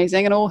smart and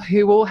amazing and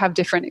who all have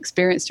different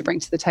experience to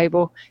bring to the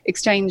table,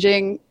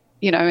 exchanging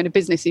in a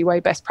businessy way,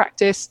 best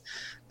practice,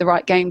 the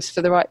right games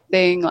for the right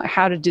thing, like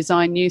how to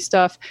design new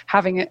stuff,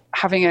 having an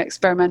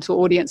experimental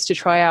audience to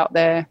try out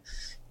their,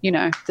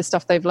 the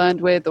stuff they've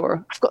learned with,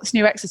 or I've got this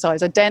new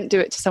exercise. I daren't do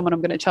it to someone I'm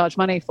going to charge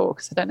money for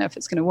because I don't know if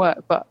it's going to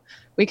work, but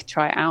we could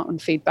try it out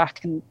and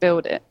feedback and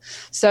build it.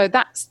 So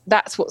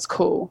that's what's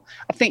cool.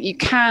 I think you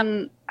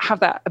can have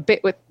that a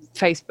bit with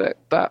Facebook,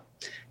 but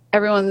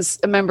everyone's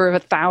a member of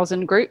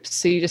 1,000 groups.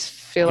 So you just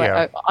feel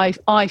like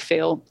I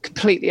feel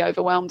completely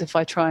overwhelmed if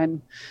I try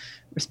and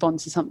respond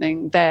to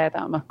something there that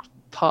I'm a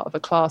part of a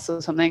class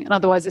or something. And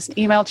otherwise it's an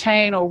email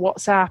chain or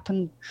WhatsApp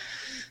and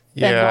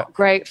they're not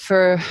great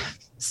for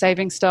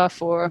saving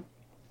stuff or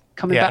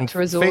coming back to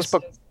resources.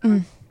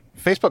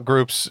 Facebook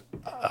groups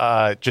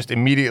just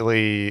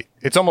immediately,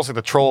 it's almost like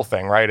the troll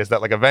thing, right? Is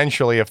that like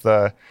eventually if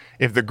the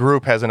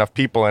group has enough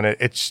people in it,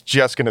 it's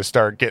just going to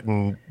start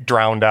getting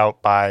drowned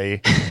out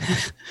by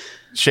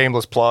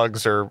shameless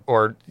plugs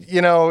or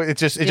it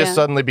just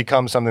suddenly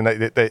becomes something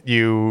that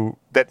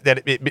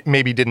it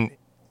maybe didn't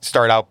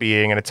start out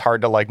being, and it's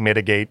hard to like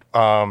mitigate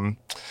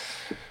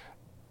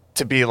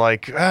to be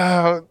like,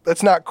 oh,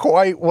 that's not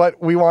quite what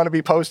we want to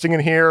be posting in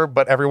here,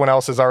 but everyone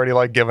else has already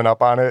like given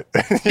up on it.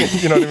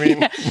 You know what I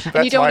mean? Yeah.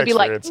 That's you don't want to be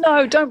experience.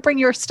 like, no, don't bring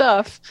your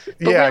stuff.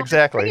 But Yeah,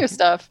 exactly. Bring your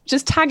stuff.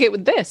 Just tag it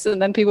with this, and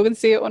then people can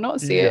see it or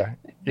not see it.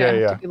 You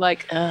don't have to be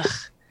like, ugh.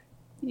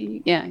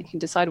 Yeah, you can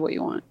decide what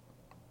you want.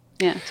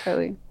 Yeah,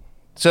 totally.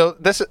 So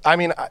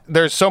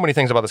there's so many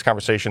things about this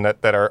conversation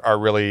that are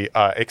really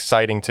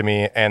exciting to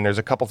me, and there's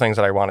a couple things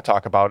that I want to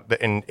talk about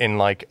in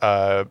like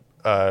I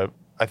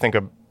think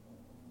a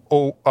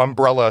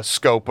umbrella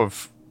scope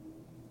of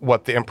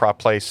what the Improv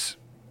place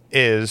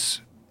is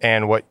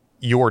and what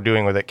you're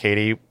doing with it,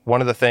 Katy.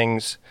 One of the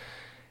things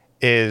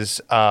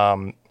is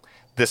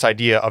this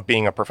idea of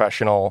being a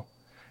professional,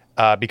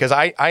 because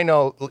I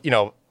know,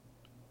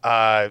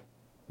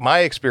 my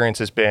experience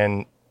has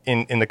been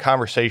in the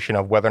conversation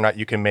of whether or not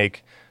you can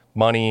make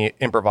money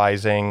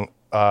improvising,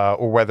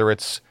 or whether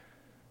it's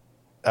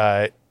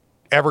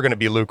ever going to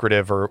be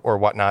lucrative or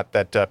whatnot,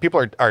 that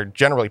people are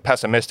generally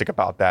pessimistic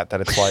about that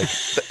it's like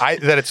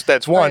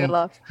that's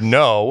one,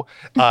 no,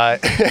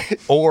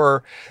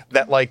 or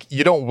that like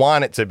you don't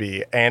want it to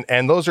be,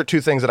 and those are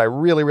two things that I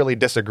really really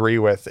disagree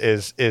with,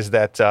 is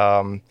that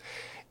that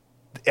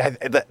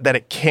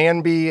it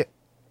can be.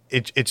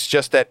 It's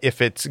just that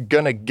if it's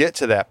gonna get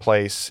to that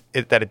place,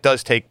 that it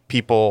does take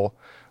people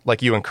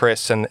like you and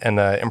Chris and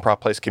the Improv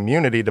Place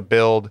community to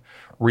build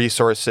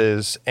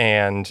resources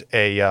and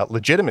a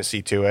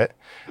legitimacy to it,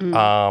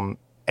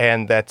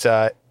 and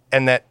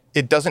that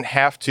it doesn't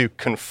have to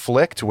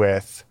conflict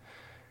with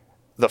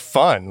the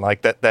fun,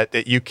 like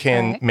that you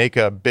can make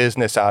a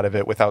business out of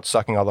it without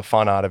sucking all the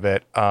fun out of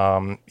it.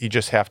 You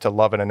just have to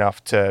love it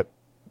enough to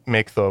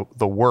make the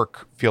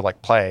work feel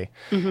like play.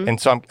 And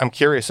so I'm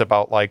curious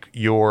about like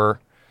your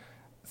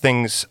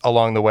things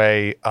along the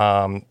way,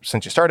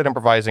 since you started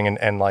improvising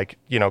and like,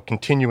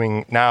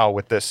 continuing now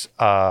with this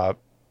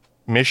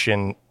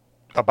mission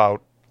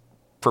about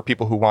for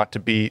people who want to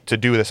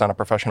do this on a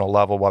professional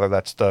level, whether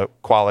that's the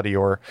quality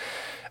or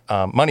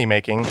money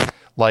making,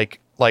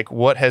 like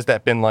what has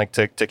that been like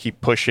to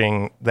keep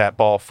pushing that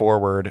ball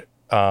forward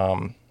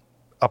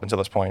up until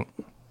this point?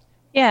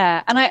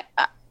 Yeah. And I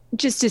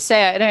just to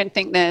say, I don't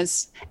think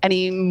there's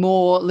any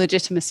more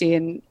legitimacy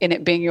in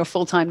it being your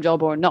full-time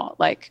job or not.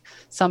 Like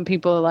some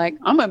people are like,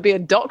 I'm going to be a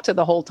doctor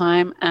the whole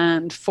time,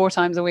 and 4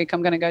 times a week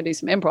I'm going to go do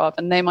some improv,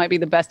 and they might be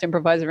the best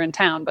improviser in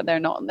town, but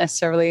they're not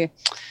necessarily,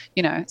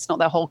 it's not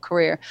their whole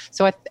career.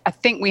 So I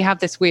think we have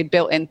this weird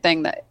built-in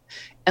thing that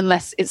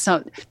unless it's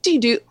not,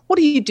 what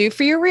do you do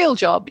for your real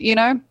job? You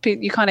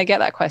kind of get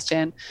that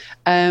question.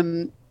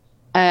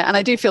 And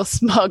I do feel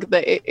smug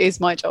that it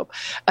is my job.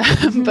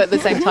 But at the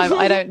same time,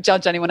 I don't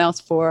judge anyone else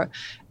for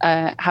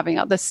having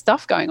other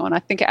stuff going on. I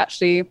think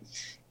actually,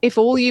 if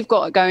all you've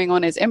got going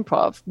on is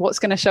improv, what's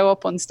going to show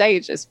up on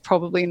stage is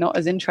probably not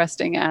as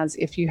interesting as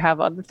if you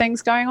have other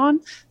things going on.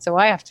 So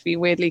I have to be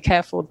weirdly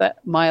careful that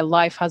my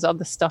life has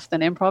other stuff than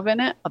improv in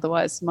it.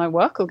 Otherwise, my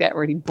work will get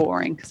really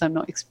boring because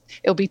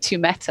it'll be too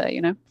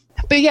meta,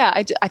 But yeah,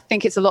 I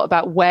think it's a lot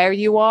about where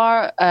you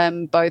are,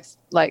 both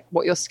like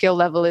what your skill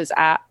level is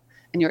at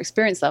and your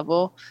experience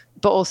level,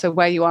 but also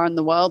where you are in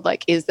the world.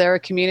 Like, is there a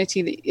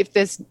community that if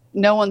there's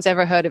no one's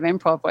ever heard of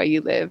improv where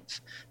you live,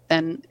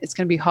 then it's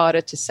going to be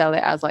harder to sell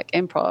it as like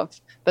improv.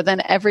 But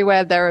then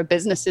everywhere there are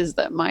businesses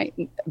that might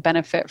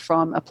benefit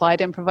from applied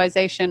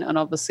improvisation, and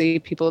obviously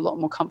people are a lot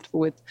more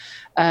comfortable with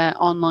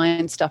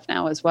online stuff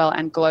now as well,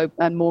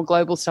 and more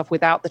global stuff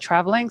without the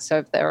traveling. So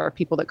if there are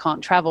people that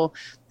can't travel,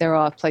 there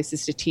are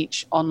places to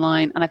teach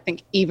online. And I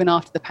think even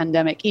after the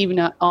pandemic, even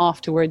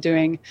after we're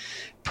doing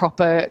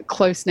proper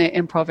close-knit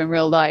improv in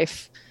real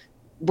life,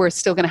 we're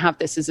still going to have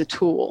this as a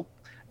tool.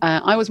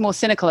 I was more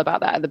cynical about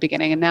that at the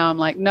beginning, and now I'm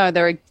like, no,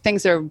 there are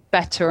things that are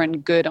better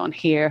and good on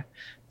here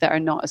that are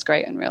not as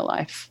great in real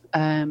life.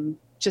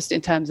 Just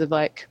in terms of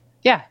like,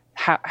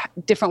 how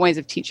different ways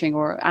of teaching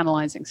or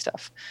analyzing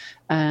stuff.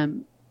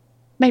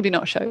 Maybe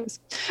not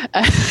shows.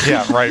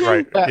 Yeah,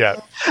 right. But,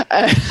 yeah.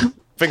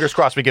 Fingers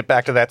crossed we get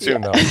back to that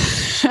soon, though.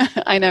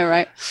 I know,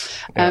 right?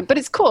 Yeah. But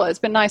it's cool. It's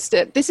been nice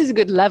this is a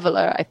good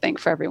leveler, I think,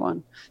 for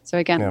everyone. So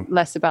again,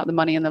 less about the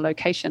money and the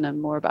location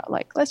and more about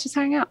like, let's just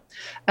hang out.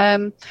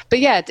 But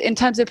yeah, in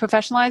terms of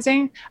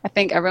professionalizing, I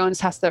think everyone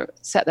has to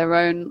set their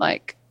own,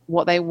 like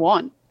what they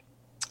want.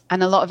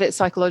 And a lot of it's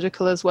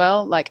psychological as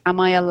well. Like, am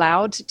I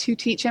allowed to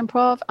teach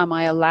improv? Am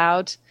I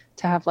allowed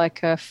to have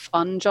like a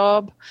fun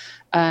job.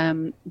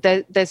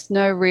 There's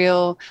no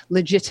real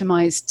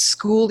legitimized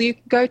school you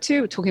can go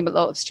to. We're talking about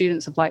a lot of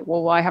students of like,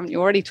 well, why haven't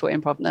you already taught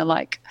improv? And they're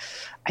like,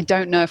 I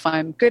don't know if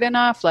I'm good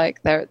enough.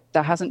 Like there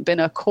hasn't been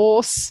a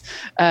course.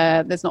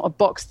 There's not a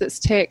box that's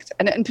ticked,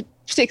 and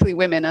particularly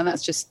women. And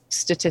that's just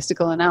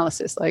statistical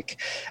analysis.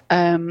 Like,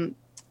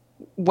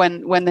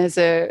 when there's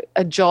a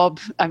job,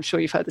 I'm sure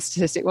you've heard the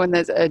statistic, when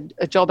there's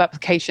a job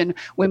application,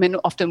 women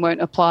often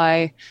won't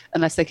apply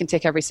unless they can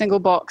tick every single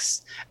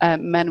box.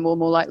 Men will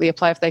more likely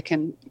apply if they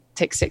can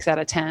tick 6 out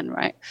of 10,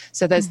 right?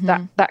 So there's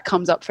that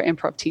comes up for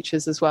improv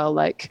teachers as well.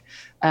 Like,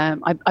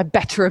 I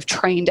better have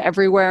trained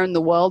everywhere in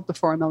the world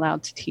before I'm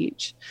allowed to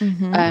teach.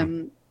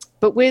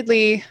 But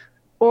weirdly,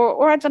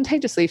 or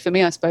advantageously for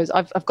me, I suppose,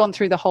 I've gone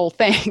through the whole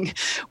thing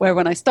where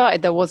when I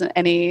started,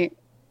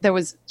 there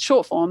was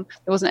short form,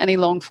 there wasn't any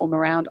long form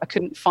around. I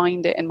couldn't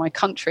find it in my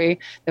country.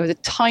 There was a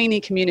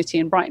tiny community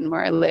in Brighton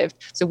where I lived.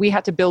 So we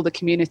had to build a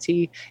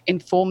community,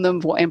 inform them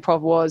of what improv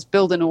was,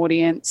 build an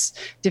audience,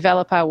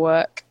 develop our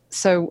work.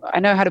 So I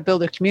know how to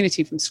build a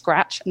community from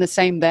scratch. And the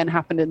same then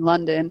happened in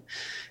London.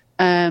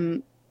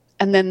 And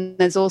then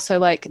there's also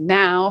like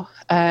now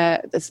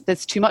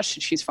there's too much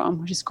to choose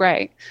from, which is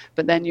great.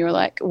 But then you're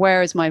like,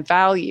 where is my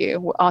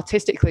value?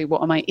 Artistically,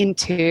 what am I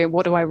into?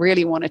 What do I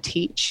really want to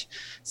teach?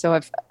 So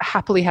I've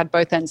happily had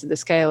both ends of the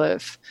scale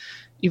of,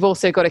 you've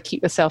also got to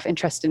keep yourself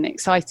interested and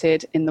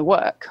excited in the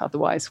work.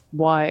 Otherwise,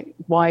 why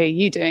are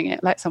you doing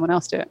it? Let someone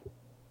else do it.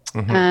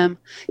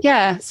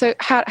 So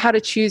how to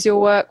choose your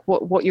work,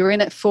 what you're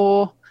in it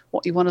for,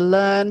 what you want to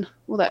learn,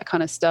 all that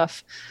kind of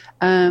stuff.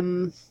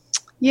 I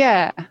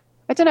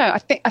don't know. I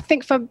think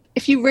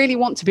if you really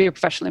want to be a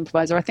professional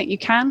improviser, I think you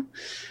can,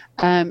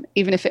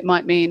 even if it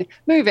might mean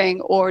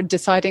moving or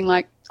deciding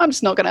like, I'm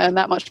just not going to earn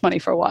that much money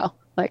for a while.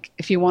 Like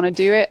if you want to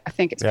do it, I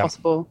think it's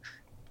possible,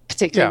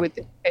 particularly with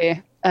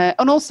fear.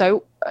 And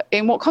also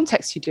in what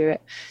context you do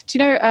it. Do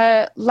you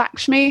know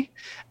Lakshmi?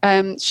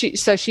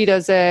 She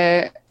does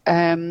a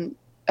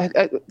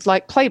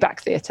like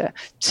playback theatre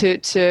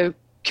to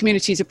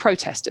communities of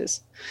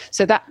protesters.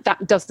 So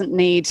that doesn't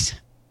need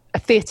a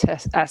theatre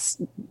as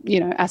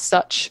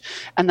such,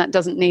 and that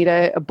doesn't need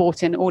a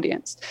bought-in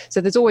audience.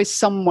 So there's always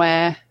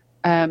somewhere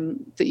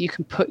that you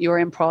can put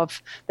your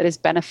improv that is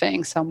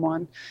benefiting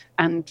someone.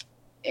 And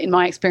in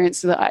my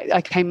experience,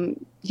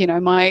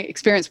 my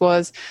experience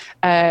was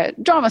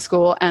drama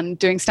school and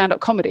doing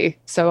stand-up comedy.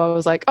 So I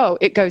was like, oh,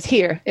 it goes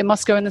here, it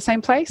must go in the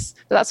same place.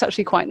 But that's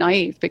actually quite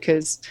naive,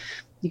 because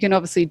you can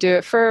obviously do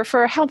it for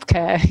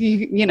healthcare,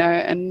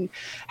 and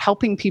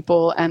helping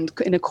people and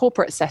in a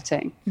corporate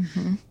setting.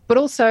 But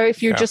also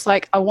if you're just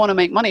like, I want to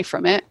make money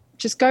from it,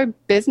 just go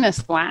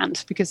business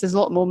land, because there's a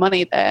lot more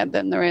money there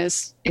than there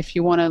is if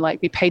you want to like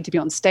be paid to be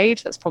on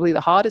stage. That's probably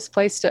the hardest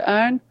place to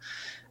earn.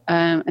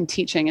 And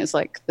teaching is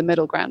like the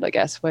middle ground, I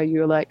guess, where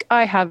you're like,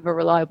 I have a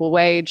reliable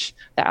wage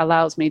that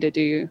allows me to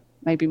do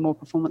maybe more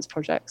performance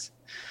projects.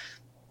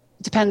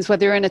 It depends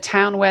whether you're in a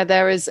town where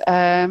there is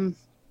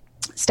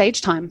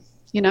stage time,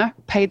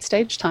 paid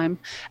stage time.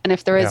 And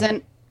if there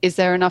isn't, is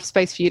there enough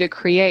space for you to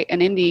create an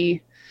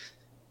indie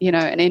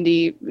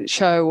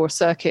show or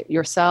circuit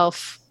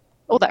yourself,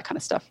 all that kind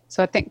of stuff.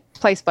 So I think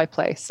place by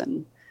place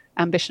and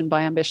ambition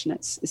by ambition,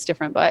 it's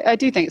different. But I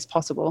do think it's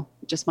possible.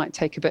 It just might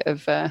take a bit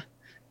of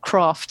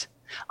craft.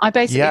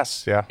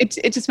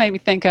 It just made me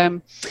think,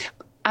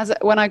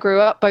 when I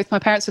grew up, both my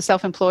parents were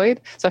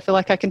self-employed, so I feel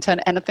like I can turn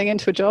anything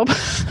into a job.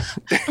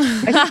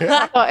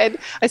 I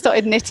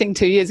started knitting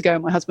 2 years ago,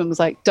 and my husband was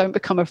like, don't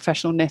become a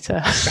professional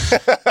knitter.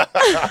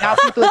 Now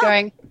people are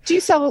going, do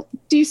you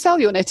sell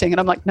your knitting? And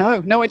I'm like,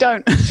 no, I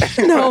don't.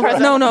 No.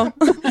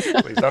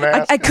 Please don't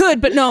ask. I could,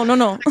 but no.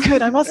 I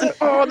could, I mustn't.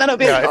 Oh, then it'll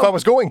be if I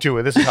was going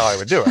to, this is how I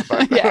would do it.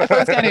 But. If I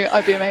was going to,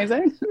 I'd be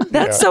amazing.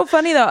 That's so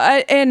funny though.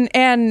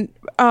 And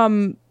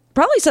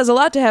probably says a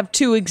lot to have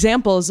two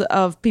examples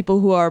of people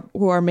who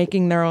are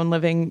making their own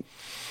living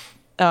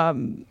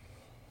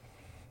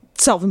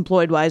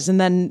self-employed wise,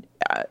 and then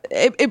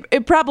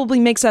it probably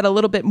makes that a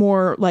little bit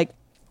more like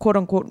quote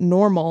unquote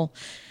normal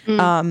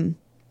for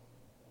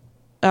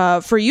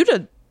you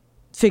to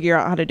figure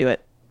out how to do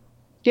it.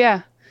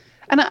 And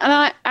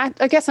I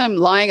guess I'm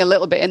lying a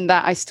little bit in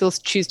that I still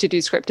choose to do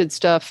scripted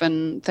stuff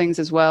and things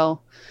as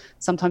well,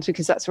 sometimes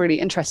because that's really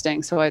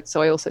interesting. So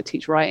I also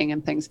teach writing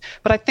and things,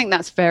 but I think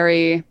that's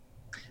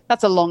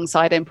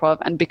alongside improv,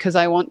 and because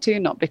I want to,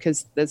 not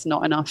because there's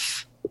not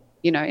enough,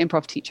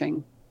 improv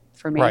teaching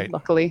for me,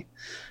 luckily.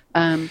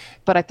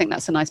 But I think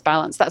that's a nice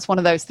balance. That's one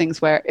of those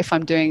things where if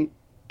I'm doing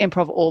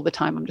improv all the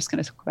time, I'm just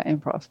going to talk about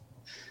improv.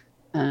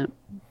 Fair.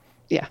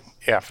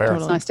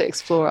 It's nice to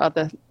explore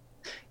other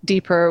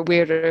deeper,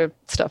 weirder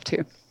stuff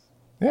too.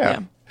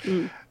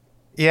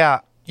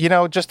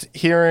 Just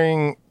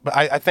hearing,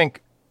 I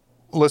think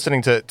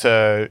listening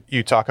to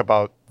you talk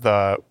about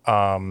the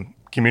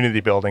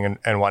community building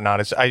and whatnot,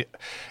 is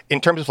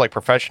in terms of like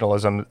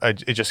professionalism,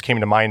 it just came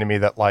to mind to me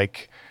that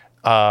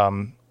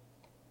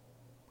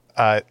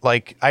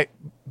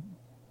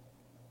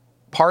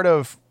part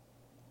of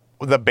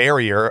the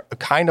barrier,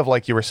 kind of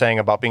like you were saying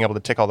about being able to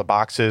tick all the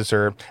boxes,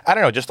 or I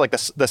don't know, just like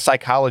the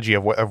psychology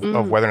of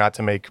whether or not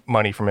to make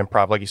money from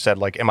improv. Like you said,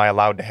 like, am I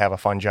allowed to have a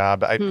fun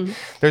job?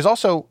 There's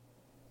also,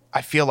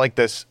 I feel like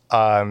this,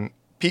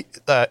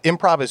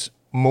 improv is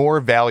more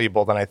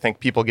valuable than I think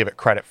people give it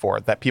credit for.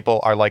 That people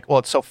are like, well,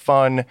 it's so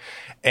fun,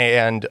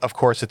 and of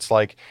course it's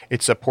like,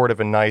 it's supportive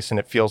and nice, and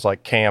it feels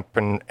like camp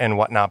and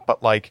whatnot.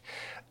 But like,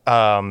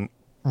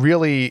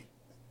 really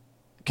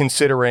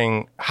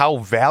considering how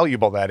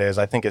valuable that is,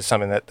 I think is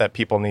something that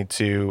people need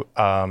to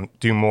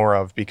do more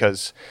of,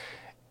 because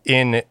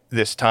in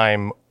this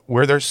time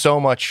where there's so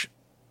much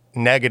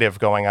negative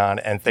going on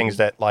and things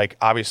that like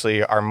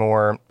obviously are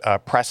more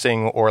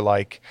pressing or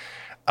like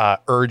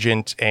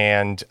urgent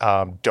and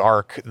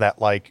dark that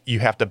like you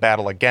have to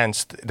battle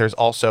against, there's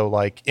also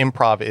like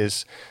improv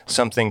is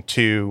something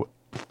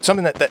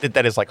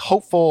that is like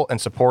hopeful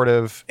and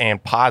supportive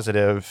and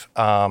positive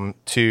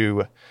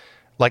to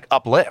like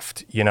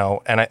uplift, you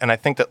know. And I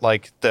think that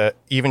like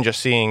even just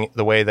seeing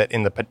the way that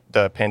in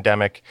the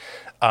pandemic,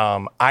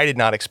 I did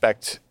not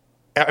expect.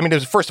 I mean, it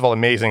was first of all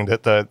amazing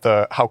that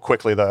the how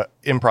quickly the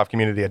improv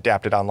community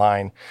adapted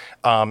online,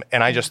 and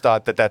I just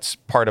thought that that's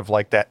part of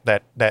like that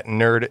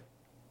nerd.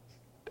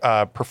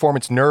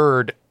 Performance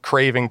nerd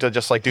craving to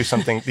just like do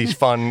something, these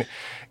fun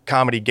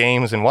comedy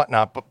games and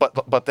whatnot.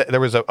 But there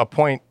was a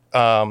point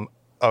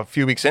a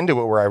few weeks into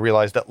it where I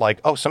realized that like,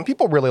 oh, some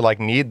people really like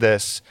need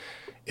this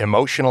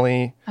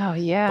emotionally. Oh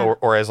yeah.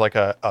 Or as like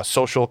a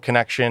social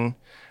connection.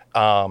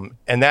 And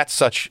that's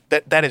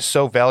that is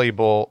so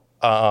valuable.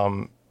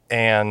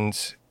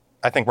 And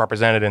I think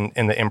represented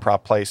in the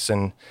improv place,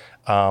 and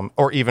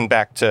or even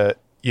back to,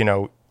 you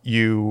know,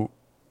 you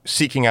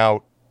seeking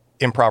out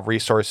improv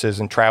resources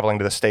and traveling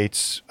to the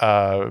States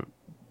to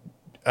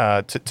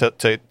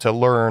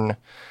learn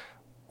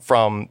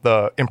from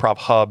the improv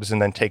hubs,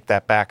 and then take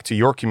that back to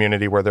your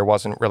community where there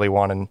wasn't really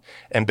one,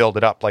 and build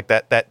it up. Like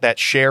that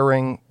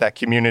sharing, that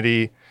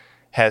community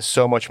has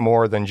so much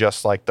more than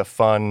just like the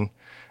fun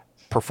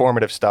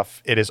performative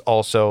stuff. It is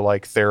also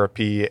like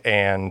therapy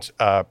and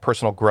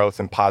personal growth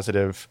and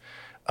positive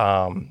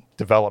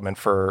development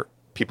for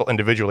people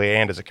individually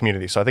and as a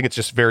community. So I think it's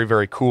just very,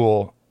 very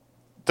cool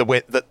the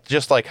way that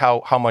just like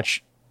how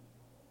much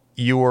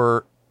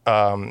you're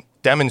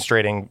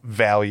demonstrating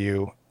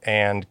value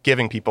and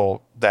giving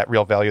people that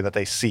real value that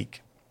they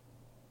seek.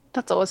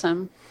 That's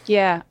awesome.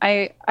 Yeah,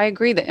 I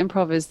agree that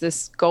improv is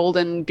this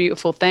golden,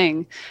 beautiful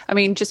thing. I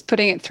mean, just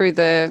putting it through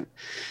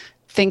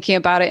thinking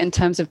about it in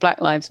terms of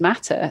Black Lives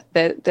Matter,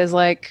 there's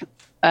like,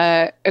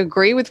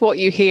 agree with what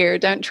you hear.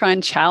 Don't try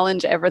and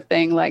challenge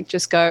everything. Like,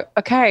 just go,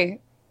 okay,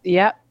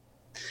 yeah,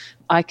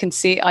 I can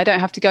see. I don't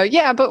have to go,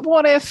 yeah, but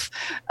what if?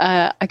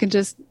 I can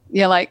just,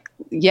 like,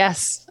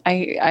 yes,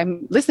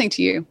 I'm listening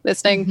to you,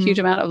 huge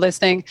amount of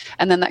listening,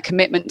 and then that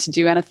commitment to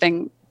do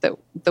anything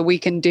that we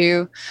can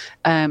do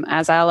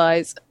as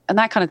allies and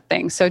that kind of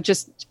thing. So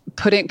just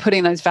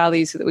putting those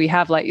values that we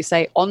have, like you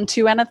say,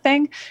 onto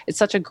anything, it's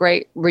such a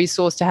great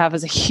resource to have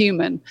as a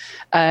human,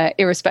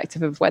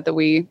 irrespective of whether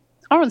we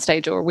are on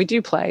stage or we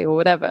do play or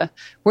whatever.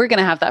 We're going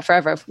to have that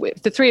forever.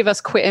 If the three of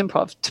us quit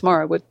improv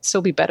tomorrow, we'd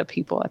still be better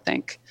people, I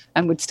think,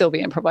 and would still be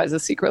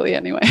improvisers secretly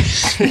anyway.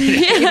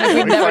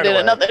 We never did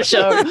another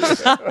show.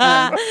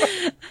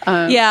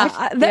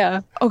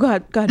 Oh, go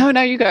ahead.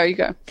 No, you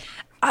go.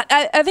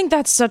 I think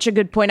that's such a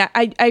good point.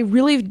 I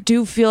really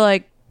do feel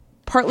like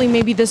partly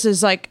maybe this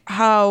is like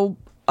how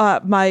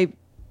my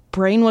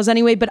brain was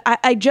anyway, but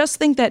I just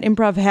think that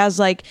improv has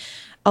like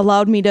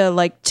allowed me to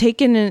like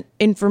take in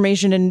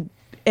information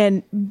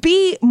and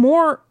be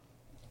more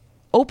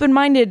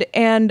open-minded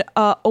and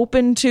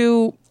open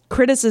to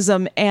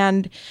criticism.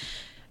 And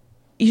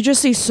you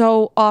just see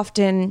so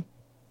often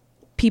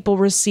people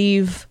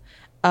receive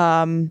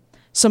some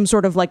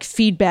sort of like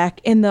feedback,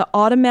 and the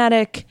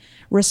automatic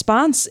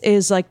response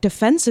is like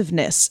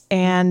defensiveness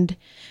and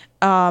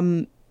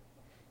having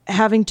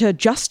to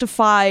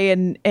justify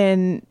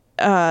and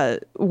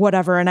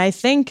whatever. And I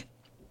think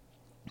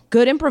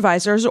good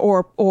improvisers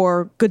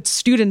or good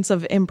students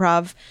of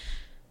improv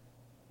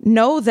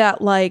know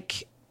that,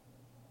 like,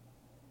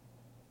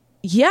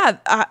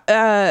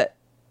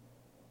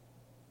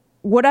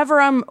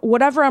 whatever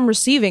I'm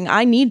receiving,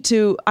 I need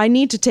to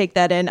take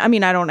that in. I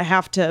mean, I don't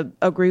have to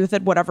agree with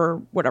it,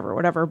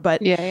 whatever,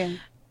 but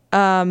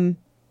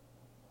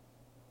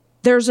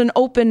there's an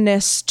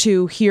openness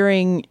to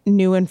hearing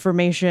new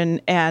information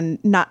and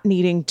not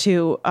needing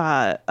to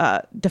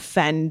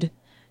defend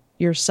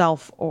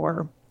yourself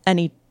or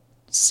any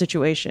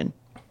situation.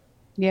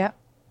 Yeah,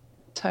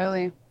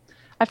 totally.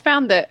 I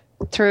found that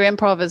through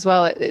improv as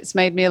well, it's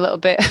made me a little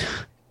bit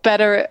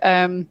better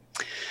at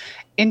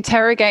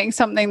interrogating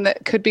something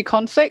that could be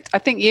conflict. I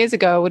think years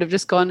ago I would have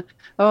just gone,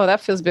 oh, that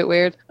feels a bit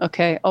weird.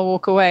 Okay, I'll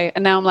walk away.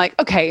 And now I'm like,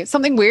 okay,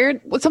 something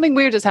weird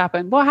just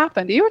happened. What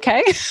happened? Are you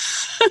okay?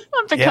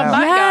 I've become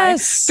that guy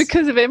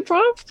because of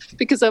improv.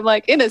 Because I'm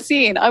like, in a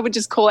scene, I would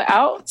just call it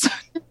out. So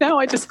now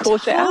I just call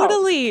it out.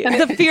 Totally.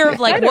 The fear of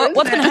like,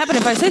 what's going to happen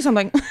if I say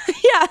something?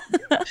 Yeah.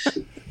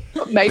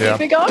 maybe a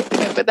big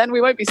argument, but then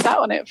we won't be sat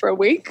on it for a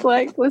week.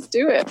 Like, let's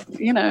do it,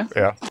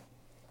 Yeah.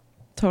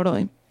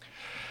 Totally.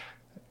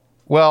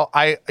 Well,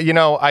 I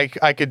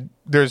could,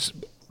 there's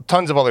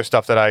tons of other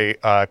stuff that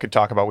I could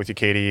talk about with you,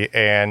 Katy.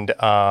 And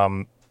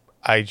I'm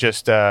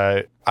just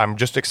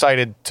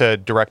excited to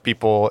direct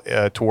people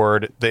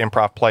toward the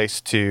Improv Place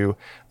to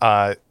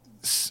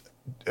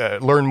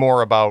learn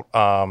more about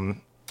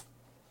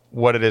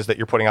what it is that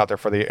you're putting out there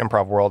for the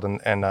improv world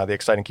and the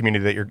exciting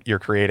community that you're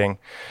creating.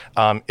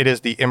 It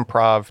is the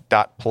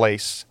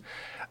improv.place.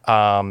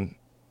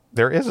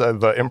 There is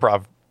the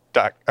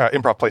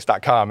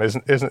improvplace.com,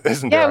 isn't there?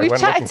 Yeah, we've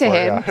chatted to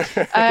him.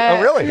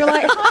 Oh, really? You're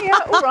like, oh yeah,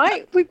 all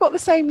right. We've got the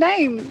same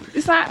name.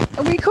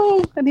 Are we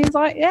cool? And he was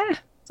like, yeah,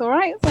 it's all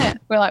right, isn't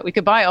it? We're like, we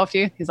could buy it off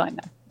you. He's like,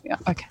 no. Yeah,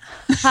 okay.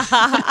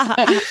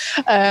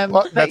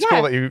 Well, that's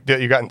cool that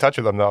you got in touch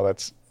with him, though.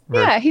 That's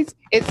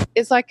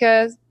it's like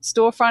a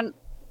storefront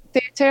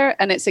theater,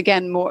 and it's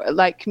again more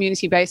like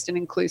community based and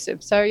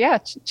inclusive. So yeah,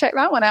 check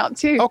that one out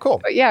too. Oh, cool.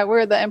 But yeah, we're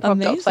at the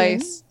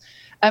Improv.place.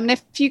 And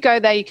if you go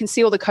there, you can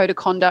see all the code of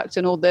conduct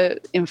and all the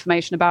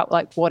information about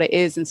like what it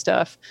is and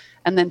stuff.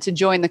 And then to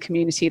join the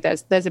community,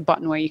 there's a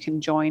button where you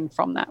can join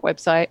from that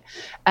website.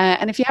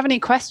 And if you have any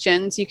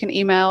questions, you can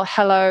email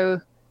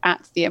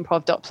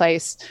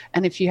hello@theimprov.place.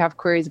 And if you have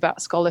queries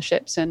about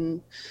scholarships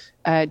and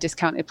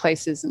discounted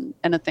places and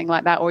anything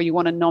like that, or you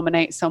want to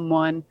nominate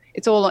someone,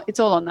 it's all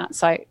on that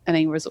site.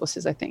 Any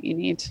resources I think you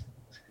need.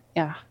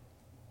 Yeah.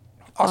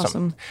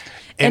 Awesome.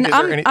 And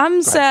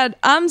I'm sad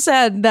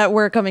that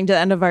we're coming to the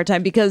end of our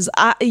time, because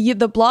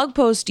the blog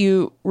post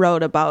you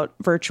wrote about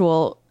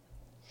virtual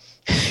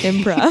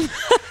improv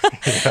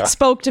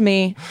spoke to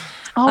me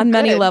on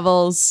many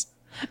levels.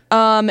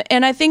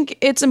 And I think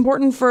it's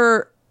important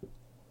for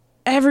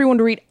everyone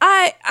to read.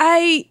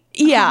 I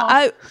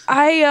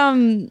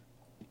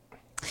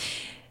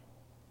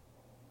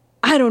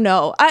don't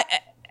know.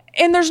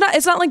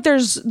 It's not like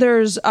there's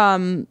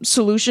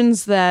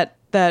solutions that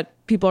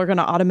people are going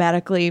to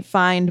automatically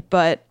find,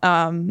 but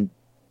if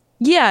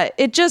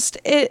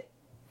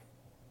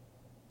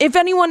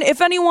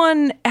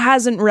anyone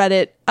hasn't read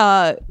it,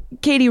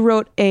 Katy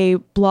wrote a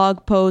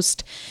blog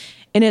post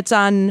and it's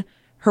on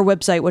her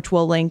website, which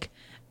we'll link,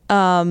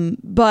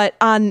 but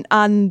on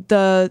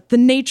the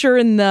nature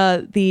and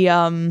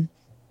the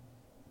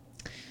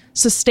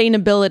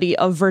sustainability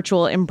of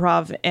virtual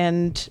improv.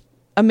 And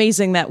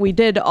amazing that we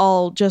did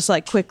all just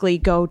like quickly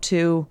go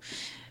to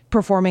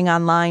performing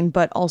online,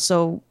 but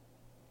also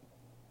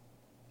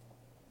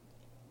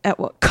at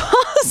what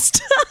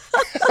cost?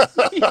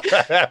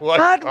 At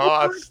what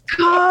cost?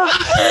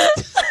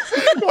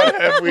 What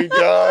have we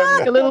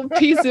done? A little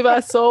piece of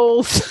our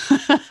souls.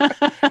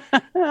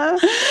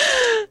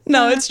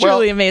 No, it's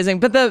truly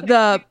amazing. But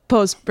the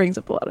post brings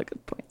up a lot of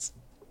good points.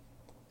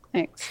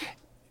 Thanks.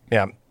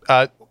 Yeah.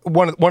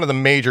 One of the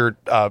major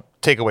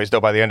takeaways, though,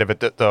 by the end of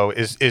it, though,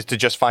 is to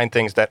just find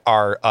things that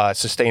are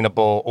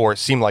sustainable or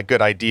seem like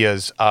good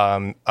ideas,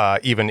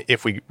 even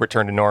if we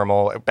return to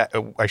normal.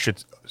 I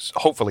should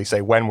hopefully say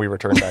when we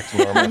return back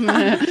to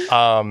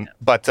normal.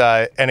 But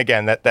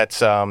again, that's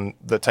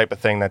the type of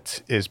thing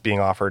that is being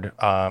offered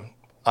on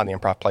the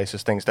Improv Place,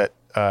 is things that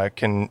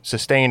can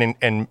sustain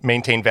and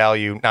maintain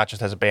value, not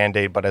just as a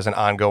Band-Aid, but as an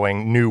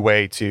ongoing new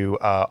way to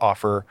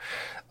offer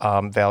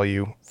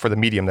value for the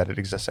medium that it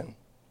exists in.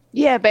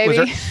 Yeah, baby.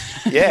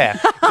 Is there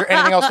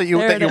anything else that you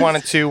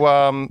wanted to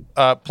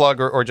plug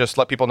or just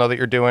let people know that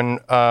you're doing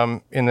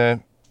in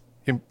the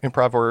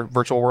improv or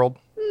virtual world?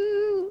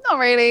 Not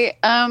really.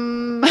 What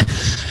am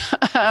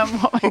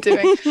I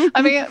doing?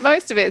 I mean,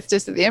 most of it's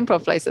just at the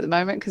Improv Place at the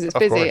moment because it's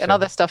busy, and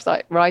other stuff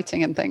like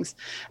writing and things.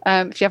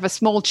 If you have a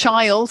small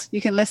child, you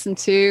can listen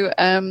to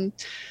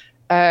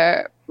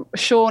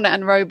Sean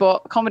and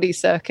Robot Comedy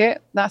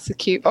Circuit. That's a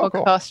cute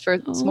podcast for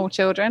small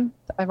children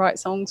that I write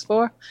songs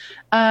for.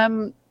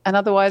 And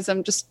otherwise,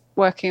 I'm just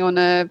working on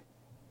a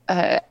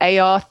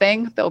AR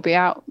thing that'll be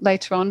out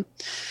later on.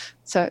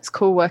 So it's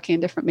cool working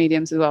in different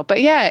mediums as well.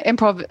 But yeah,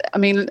 improv, I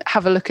mean,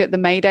 have a look at the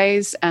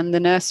Maydays and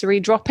the nursery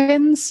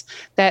drop-ins.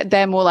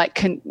 They're more like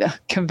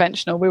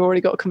conventional. We've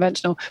already got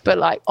conventional, but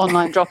like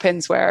online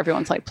drop-ins where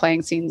everyone's like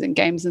playing scenes and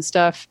games and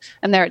stuff.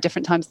 And they're at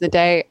different times of the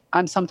day.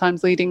 I'm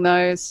sometimes leading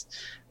those.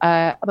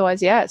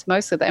 Otherwise, yeah, it's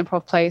mostly the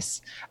Improv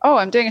Place. Oh,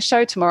 I'm doing a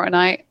show tomorrow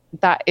night.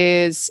 That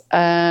is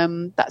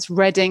that's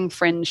Reading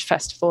Fringe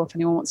Festival, if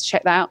anyone wants to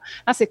check that out.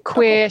 That's a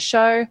queer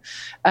show,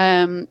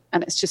 and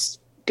it's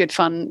just good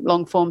fun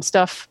long form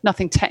stuff. No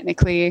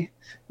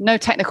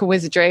technical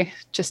wizardry,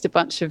 just a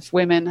bunch of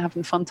women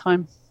having a fun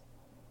time.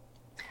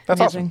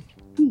 That's amazing.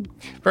 Awesome.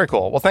 Very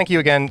cool. Well, thank you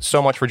again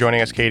so much for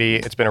joining us, Katy.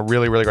 It's been a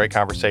really, really great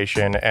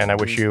conversation, and I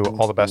wish you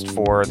all the best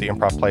for the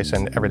Improv Place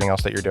and everything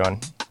else that you're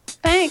doing.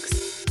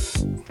 Thanks.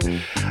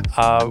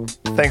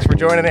 Thanks for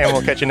joining, and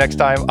we'll catch you next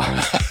time on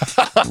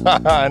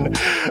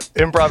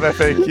Improv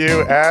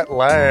FAQ at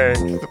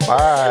length.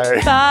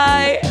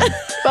 Bye.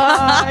 Bye.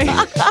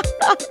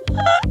 Bye.